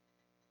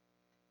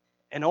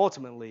 And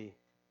ultimately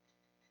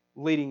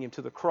leading Him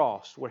to the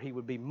cross where He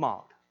would be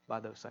mocked by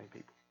those same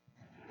people.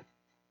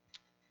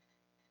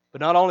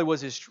 But not only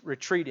was His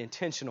retreat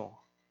intentional,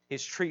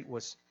 His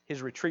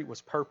retreat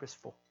was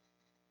purposeful.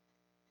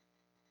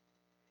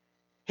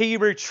 He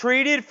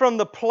retreated from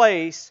the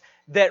place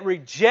that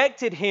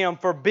rejected Him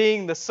for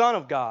being the Son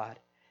of God.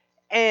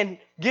 And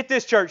get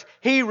this, church,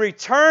 He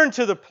returned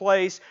to the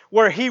place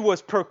where He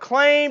was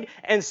proclaimed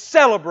and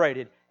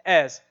celebrated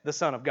as the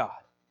Son of God.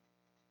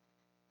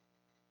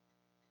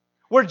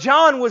 Where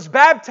John was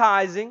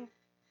baptizing,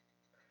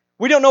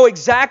 we don't know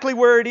exactly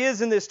where it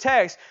is in this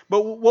text,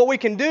 but what we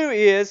can do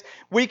is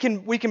we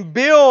can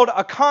build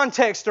a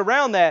context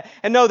around that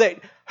and know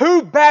that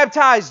who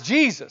baptized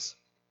Jesus?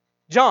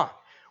 John.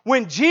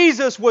 When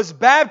Jesus was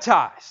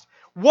baptized,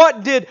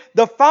 what did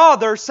the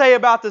Father say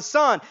about the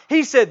Son?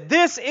 He said,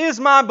 "This is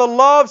my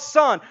beloved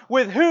Son,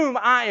 with whom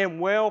I am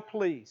well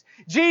pleased."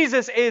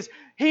 Jesus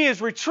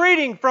is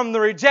retreating from the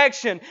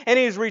rejection and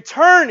He is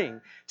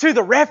returning to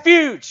the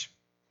refuge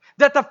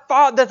that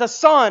the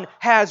Son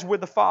has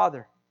with the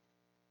Father.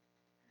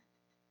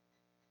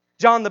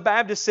 John the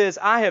Baptist says,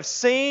 "I have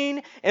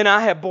seen and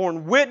I have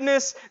borne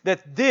witness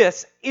that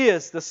this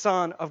is the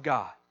Son of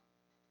God."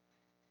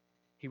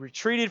 He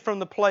retreated from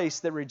the place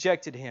that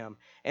rejected Him,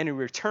 and He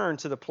returned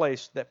to the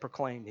place that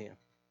proclaimed Him.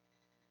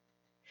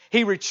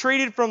 He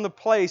retreated from the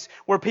place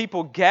where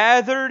people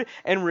gathered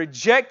and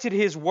rejected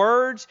His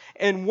words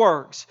and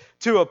works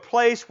to a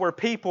place where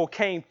people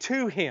came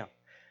to Him,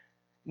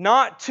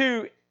 not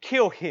to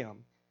kill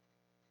Him,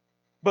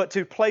 but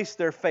to place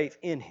their faith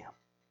in Him.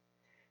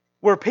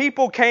 Where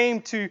people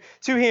came to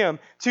Him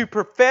to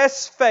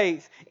profess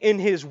faith in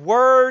His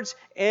words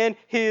and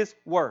His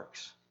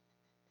works.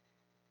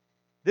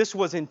 This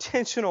was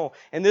intentional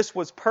and this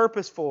was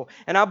purposeful.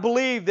 And I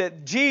believe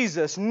that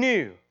Jesus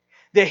knew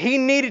that He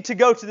needed to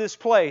go to this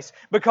place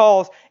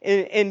because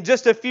in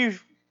just a few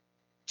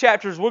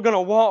chapters we're going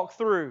to walk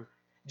through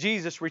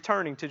Jesus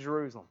returning to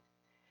Jerusalem.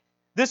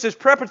 This is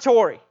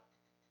preparatory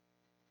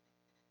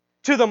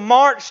to the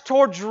march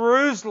toward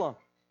Jerusalem,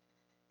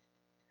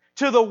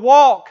 to the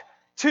walk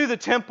to the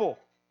temple,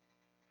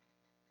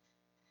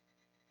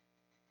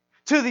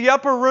 to the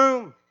upper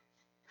room,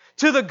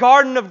 to the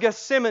Garden of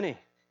Gethsemane,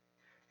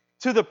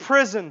 to the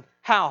prison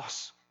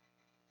house.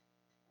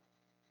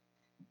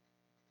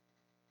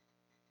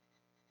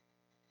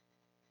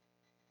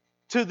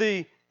 To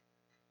the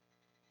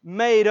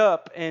made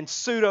up and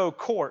pseudo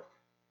court.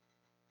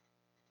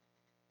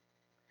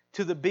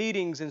 To the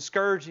beatings and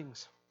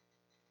scourgings.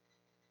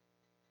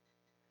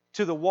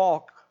 To the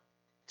walk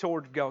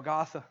toward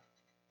Golgotha.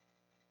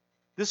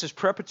 This is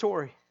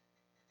preparatory.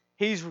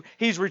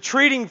 He's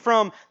retreating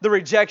from the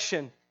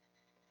rejection.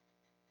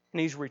 And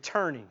He's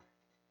returning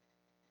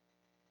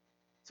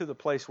to the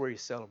place where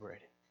He's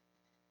celebrated.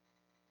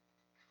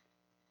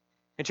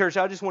 And church,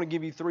 I just want to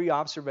give you three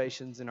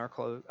observations in our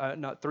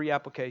three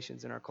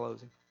applications in our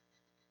closing.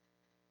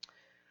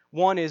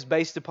 One is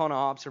based upon an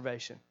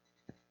observation.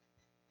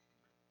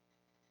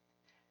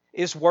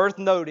 It's worth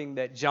noting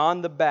that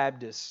John the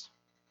Baptist's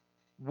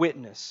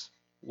witness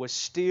was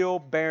still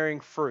bearing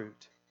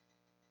fruit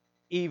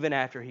even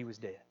after he was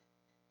dead.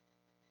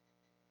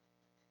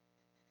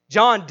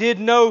 John did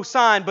no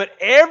sign, but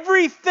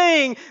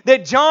everything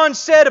that John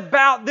said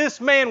about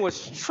this man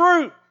was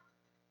true.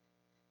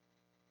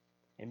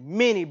 And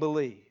many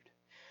believed.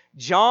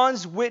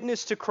 John's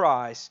witness to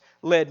Christ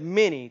led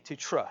many to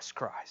trust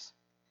Christ.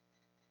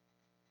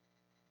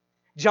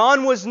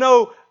 John was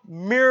no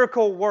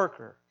miracle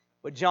worker,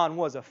 but John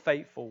was a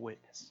faithful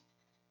witness.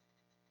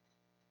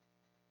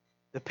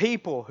 The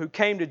people who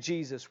came to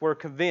Jesus were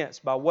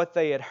convinced by what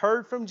they had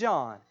heard from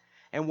John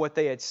and what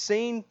they had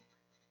seen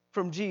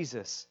from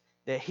Jesus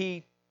that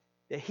he,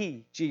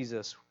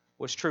 Jesus,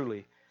 was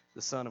truly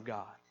the Son of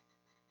God.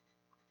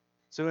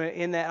 So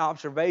in that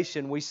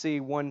observation, we see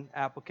one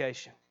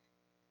application.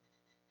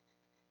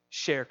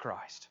 Share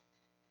Christ.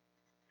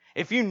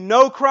 If you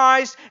know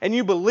Christ and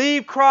you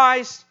believe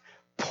Christ,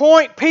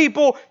 point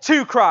people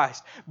to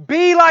Christ.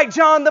 Be like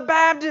John the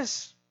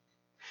Baptist.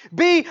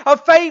 Be a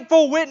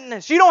faithful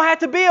witness. You don't have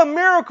to be a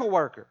miracle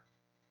worker.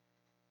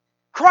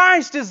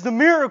 Christ is the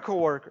miracle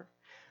worker.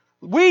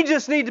 We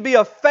just need to be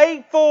a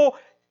faithful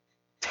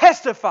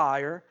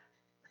testifier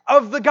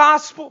of the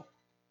gospel.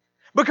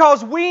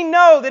 Because we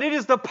know that it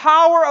is the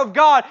power of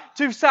God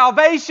to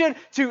salvation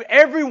to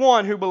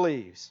everyone who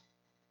believes.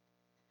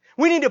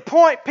 We need to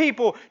point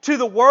people to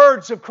the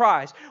words of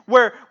Christ,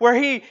 where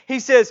He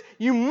says,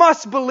 you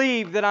must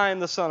believe that I am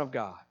the Son of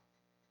God.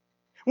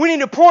 We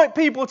need to point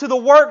people to the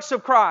works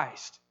of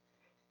Christ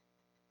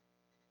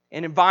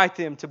and invite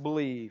them to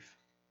believe.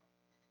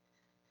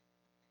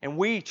 And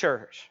we,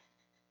 church,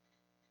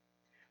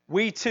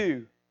 we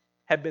too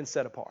have been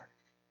set apart.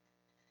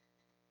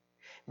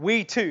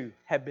 We too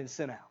have been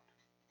sent out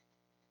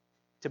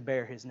to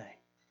bear His name.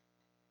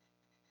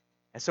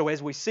 And so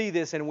as we see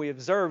this and we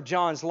observe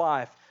John's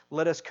life,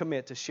 let us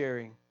commit to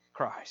sharing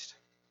Christ.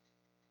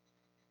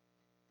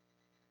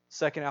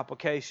 Second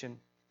application,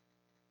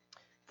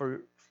 for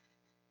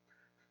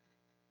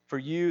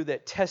you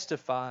that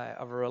testify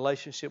of a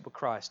relationship with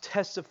Christ,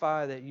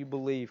 testify that you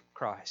believe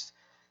Christ.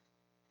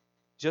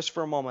 Just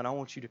for a moment, I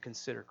want you to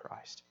consider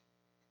Christ.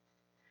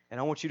 And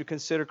I want you to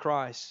consider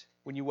Christ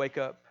when you wake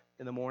up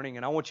in the morning.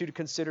 And I want you to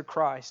consider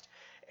Christ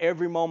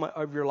every moment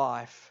of your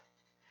life.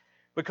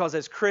 Because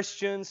as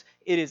Christians,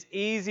 it is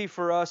easy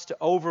for us to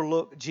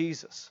overlook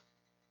Jesus.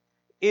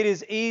 It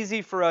is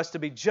easy for us to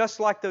be just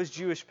like those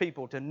Jewish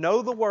people, to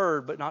know the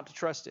Word but not to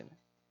trust in it.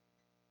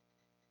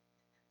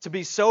 To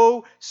be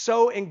so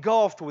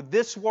engulfed with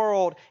this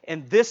world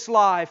and this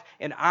life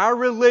and our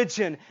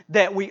religion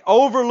that we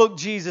overlook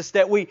Jesus,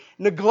 that we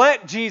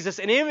neglect Jesus,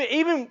 and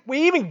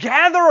we even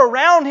gather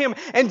around Him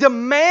and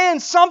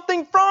demand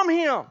something from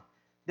Him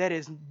that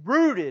is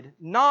rooted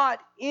not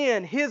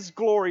in His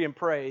glory and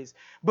praise,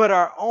 but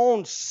our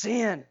own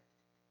sin.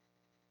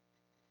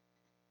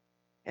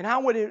 And I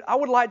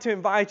would like to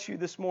invite you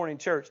this morning,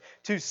 church,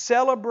 to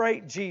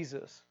celebrate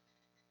Jesus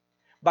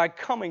by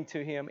coming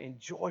to Him in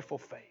joyful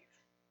faith.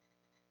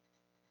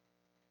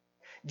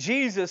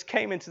 Jesus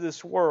came into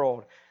this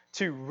world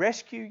to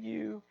rescue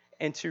you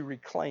and to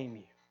reclaim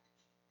you.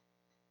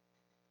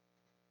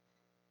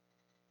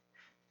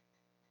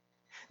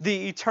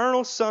 The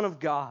eternal Son of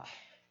God,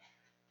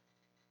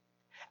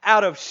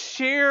 out of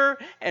sheer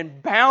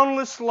and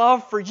boundless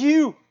love for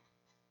you,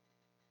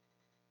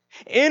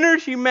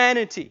 entered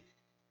humanity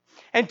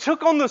and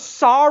took on the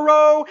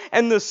sorrow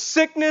and the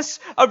sickness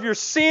of your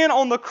sin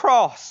on the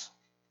cross,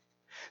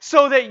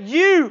 so that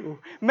you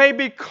may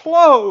be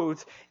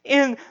clothed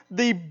in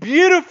the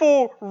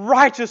beautiful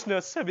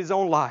righteousness of His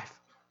own life.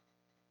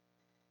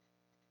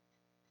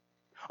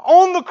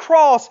 On the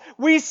cross,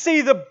 we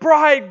see the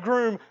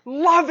bridegroom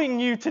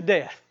loving you to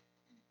death.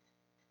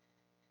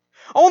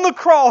 On the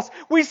cross,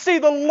 we see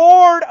the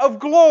Lord of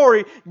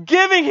glory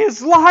giving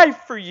His life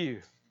for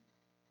you.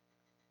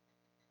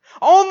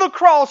 On the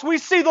cross, we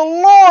see the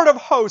Lord of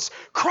hosts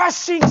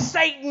crushing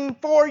Satan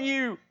for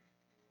you.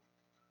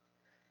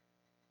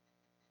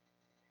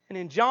 And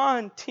in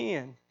John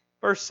 10,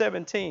 verse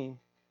 17,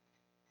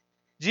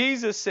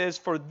 Jesus says,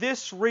 "For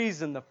this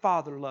reason the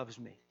Father loves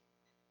me,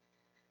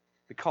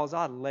 because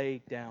I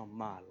laid down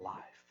my life."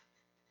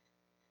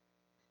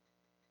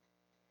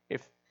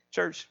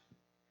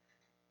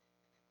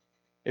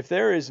 If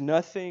there is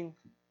nothing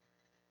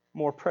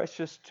more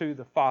precious to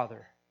the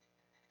Father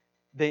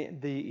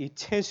than the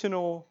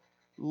intentional,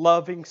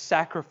 loving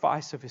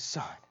sacrifice of His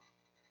Son,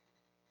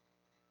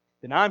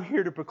 then I'm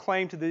here to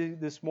proclaim to thee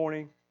this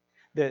morning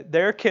that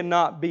there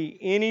cannot be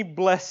any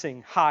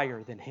blessing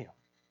higher than Him.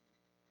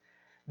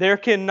 There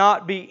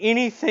cannot be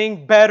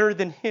anything better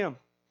than Him.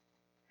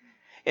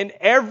 In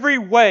every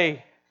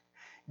way,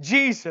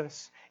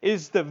 Jesus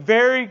is the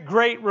very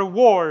great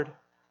reward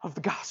of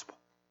the gospel.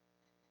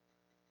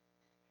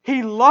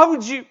 He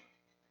loved you.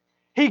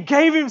 He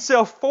gave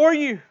Himself for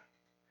you.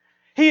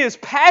 He is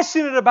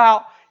passionate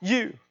about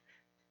you.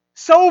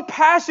 So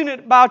passionate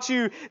about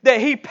you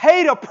that He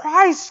paid a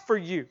price for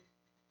you.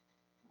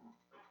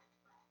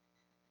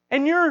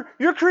 And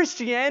your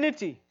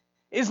Christianity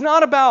is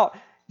not about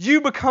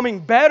you becoming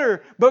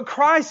better, but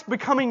Christ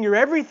becoming your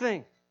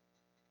everything.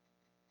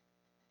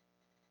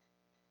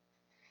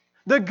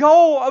 The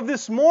goal of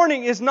this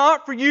morning is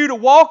not for you to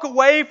walk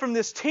away from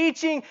this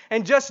teaching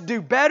and just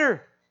do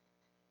better.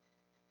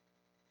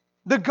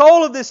 The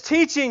goal of this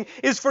teaching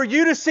is for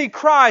you to see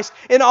Christ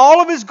in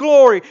all of His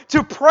glory,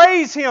 to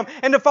praise Him,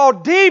 and to fall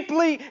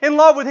deeply in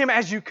love with Him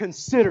as you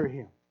consider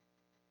Him.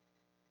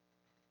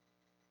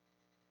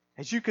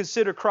 As you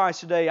consider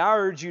Christ today, I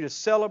urge you to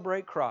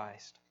celebrate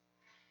Christ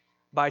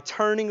by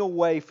turning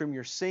away from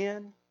your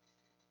sin,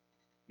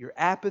 your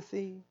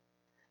apathy,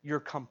 your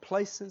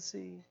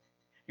complacency,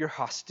 your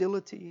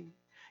hostility,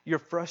 your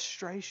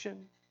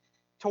frustration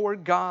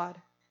toward God,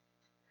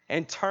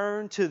 and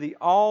turn to the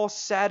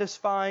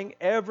all-satisfying,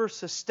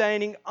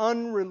 ever-sustaining,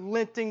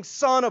 unrelenting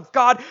Son of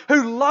God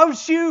who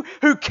loves you,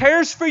 who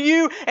cares for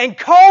you, and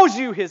calls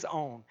you His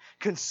own.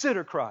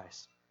 Consider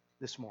Christ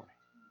this morning.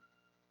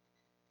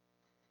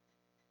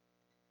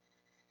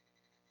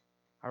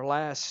 Our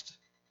last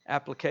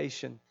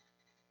application,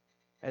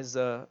 as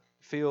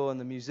Phil and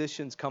the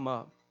musicians come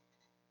up,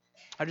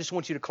 I just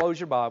want you to close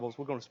your Bibles.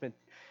 We're going to spend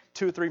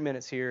 2 or 3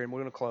 minutes here and we're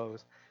going to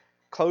close.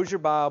 Close your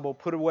Bible,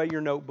 put away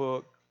your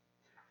notebook,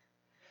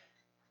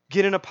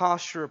 get in a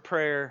posture of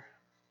prayer.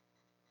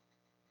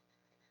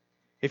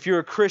 If you're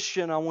a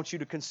Christian, I want you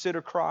to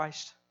consider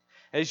Christ.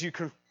 As you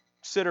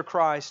consider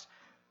Christ,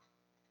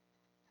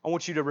 I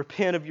want you to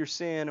repent of your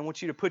sin. I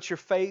want you to put your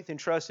faith and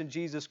trust in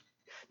Jesus.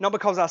 Not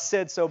because I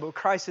said so, but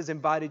Christ has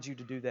invited you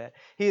to do that.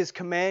 He has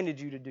commanded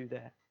you to do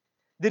that.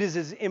 That is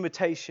His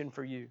invitation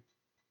for you.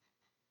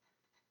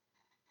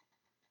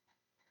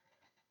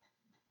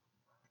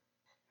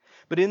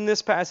 But in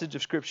this passage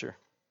of Scripture,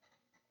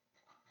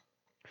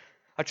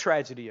 a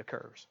tragedy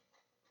occurs.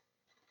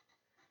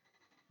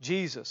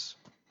 Jesus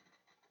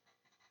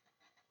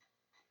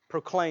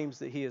proclaims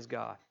that He is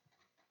God.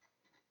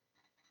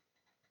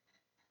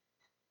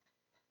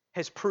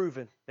 Has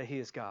proven that He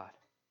is God.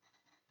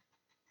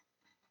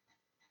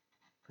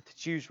 But the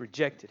Jews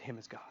rejected Him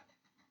as God.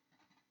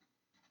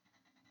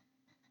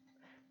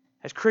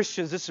 As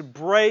Christians, this should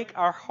break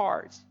our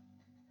hearts.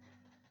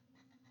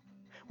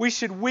 We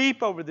should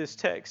weep over this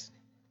text.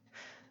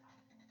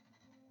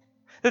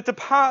 That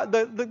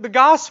the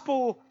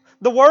gospel,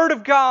 the Word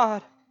of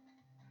God,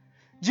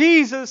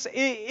 Jesus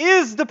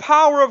is the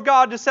power of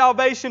God to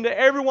salvation to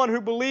everyone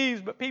who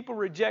believes, but people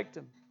reject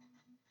Him.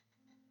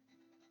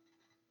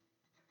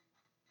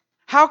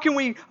 How can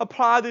we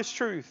apply this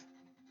truth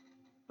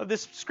of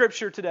this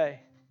Scripture today?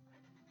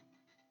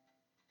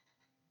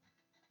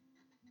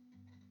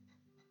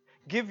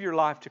 Give your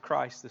life to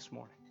Christ this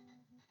morning.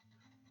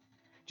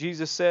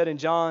 Jesus said in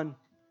John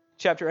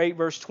chapter 8,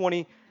 verse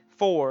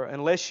 24,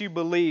 "Unless you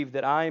believe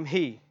that I am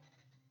He,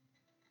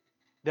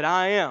 that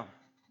I am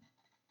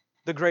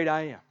the great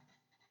I am,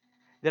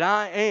 that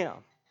I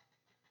am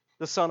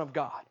the Son of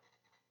God,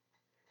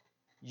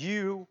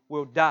 you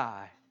will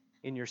die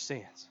in your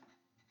sins."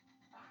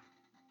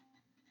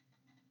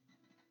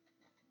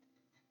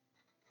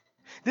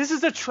 This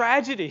is a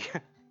tragedy.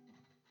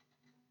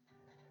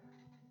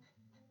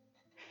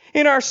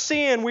 In our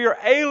sin, we are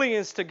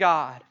aliens to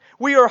God.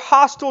 We are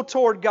hostile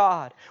toward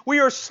God. We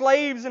are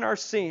slaves in our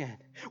sin.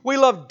 We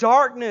love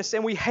darkness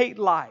and we hate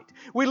light.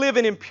 We live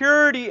in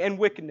impurity and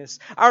wickedness.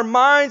 Our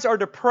minds are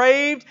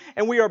depraved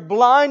and we are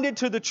blinded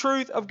to the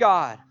truth of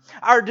God.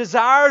 Our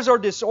desires are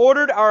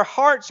disordered. Our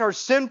hearts are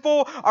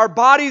sinful. Our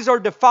bodies are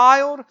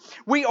defiled.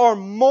 We are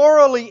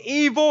morally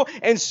evil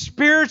and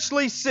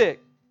spiritually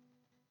sick.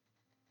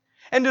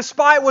 And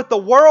despite what the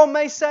world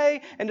may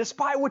say, and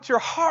despite what your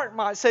heart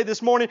might say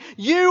this morning,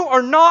 you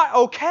are not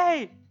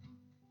okay.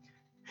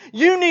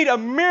 You need a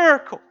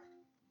miracle.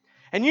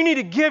 And you need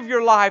to give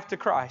your life to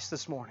Christ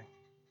this morning.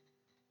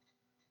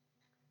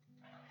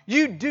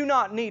 You do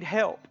not need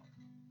help.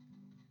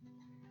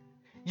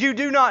 You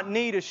do not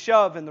need a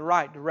shove in the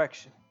right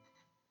direction.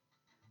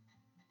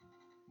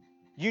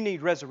 You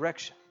need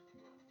resurrection.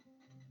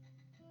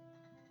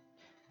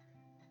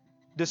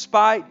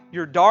 Despite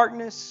your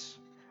darkness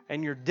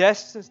and your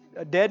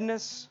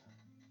deadness,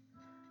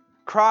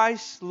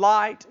 Christ's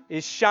light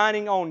is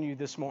shining on you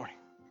this morning.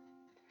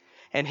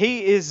 And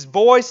His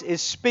voice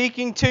is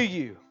speaking to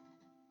you.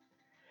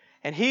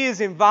 And He is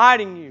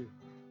inviting you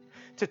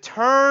to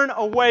turn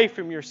away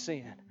from your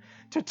sin,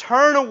 to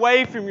turn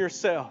away from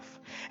yourself,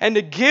 and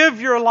to give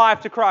your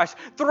life to Christ.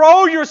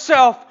 Throw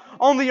yourself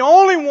on the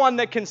only one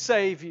that can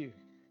save you,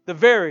 the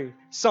very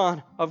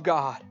Son of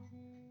God.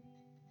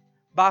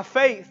 By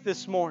faith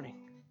this morning,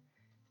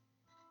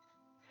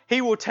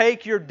 He will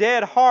take your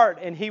dead heart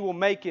and He will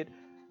make it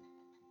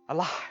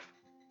alive.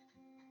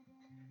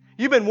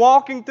 You've been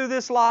walking through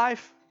this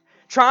life,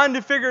 trying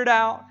to figure it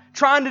out,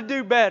 trying to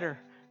do better,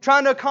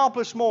 trying to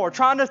accomplish more,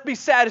 trying to be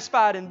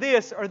satisfied in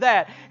this or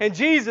that. And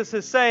Jesus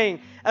is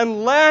saying,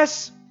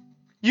 unless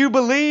you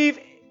believe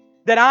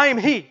that I am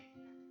He,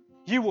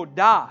 you will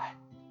die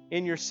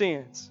in your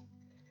sins.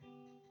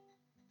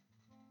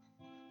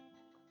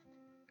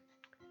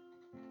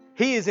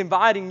 He is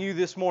inviting you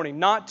this morning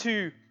not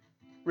to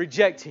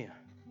reject Him,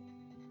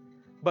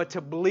 but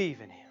to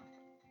believe in Him.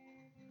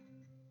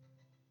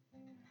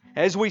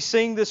 As we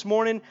sing this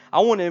morning, I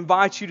want to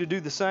invite you to do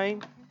the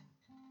same.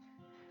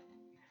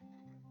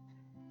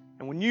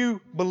 And when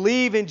you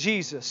believe in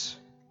Jesus,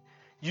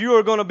 you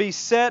are going to be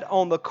set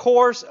on the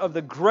course of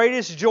the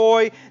greatest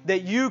joy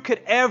that you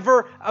could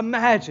ever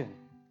imagine.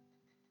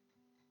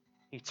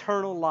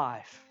 Eternal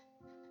life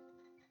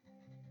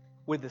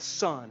with the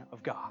Son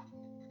of God.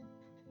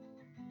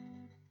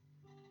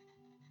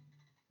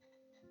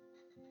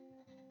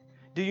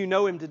 Do you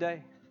know Him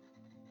today?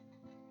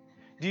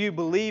 Do you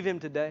believe Him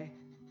today?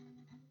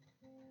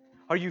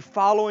 Are you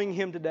following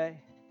Him today?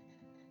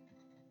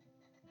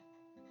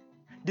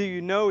 Do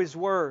you know His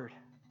Word?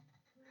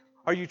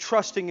 Are you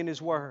trusting in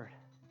His Word?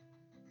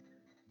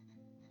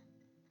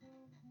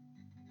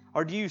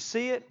 Or do you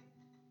see it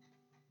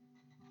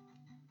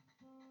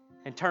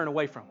and turn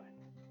away from it?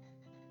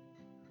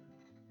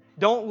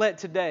 Don't let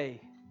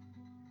today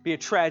be a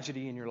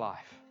tragedy in your life.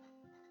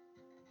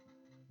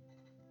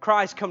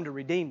 Christ come to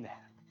redeem that.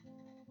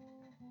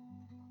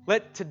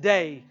 Let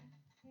today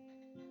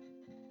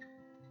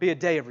be a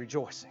day of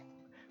rejoicing.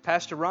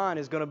 Pastor Ryan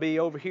is going to be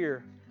over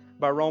here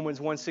by Romans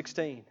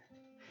 1:16.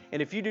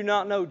 And if you do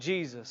not know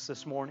Jesus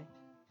this morning,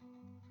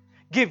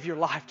 give your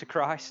life to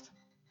Christ.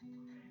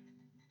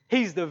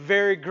 He's the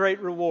very great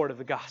reward of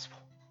the gospel.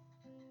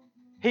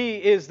 He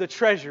is the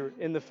treasure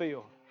in the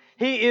field.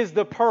 He is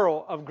the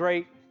pearl of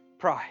great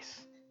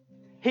price.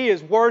 He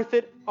is worth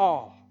it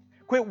all.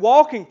 Quit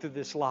walking through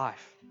this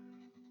life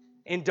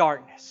in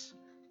darkness.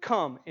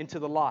 Come into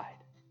the light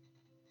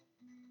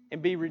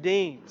and be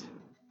redeemed,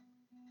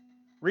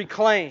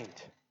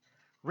 reclaimed,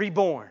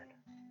 reborn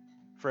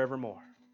forevermore.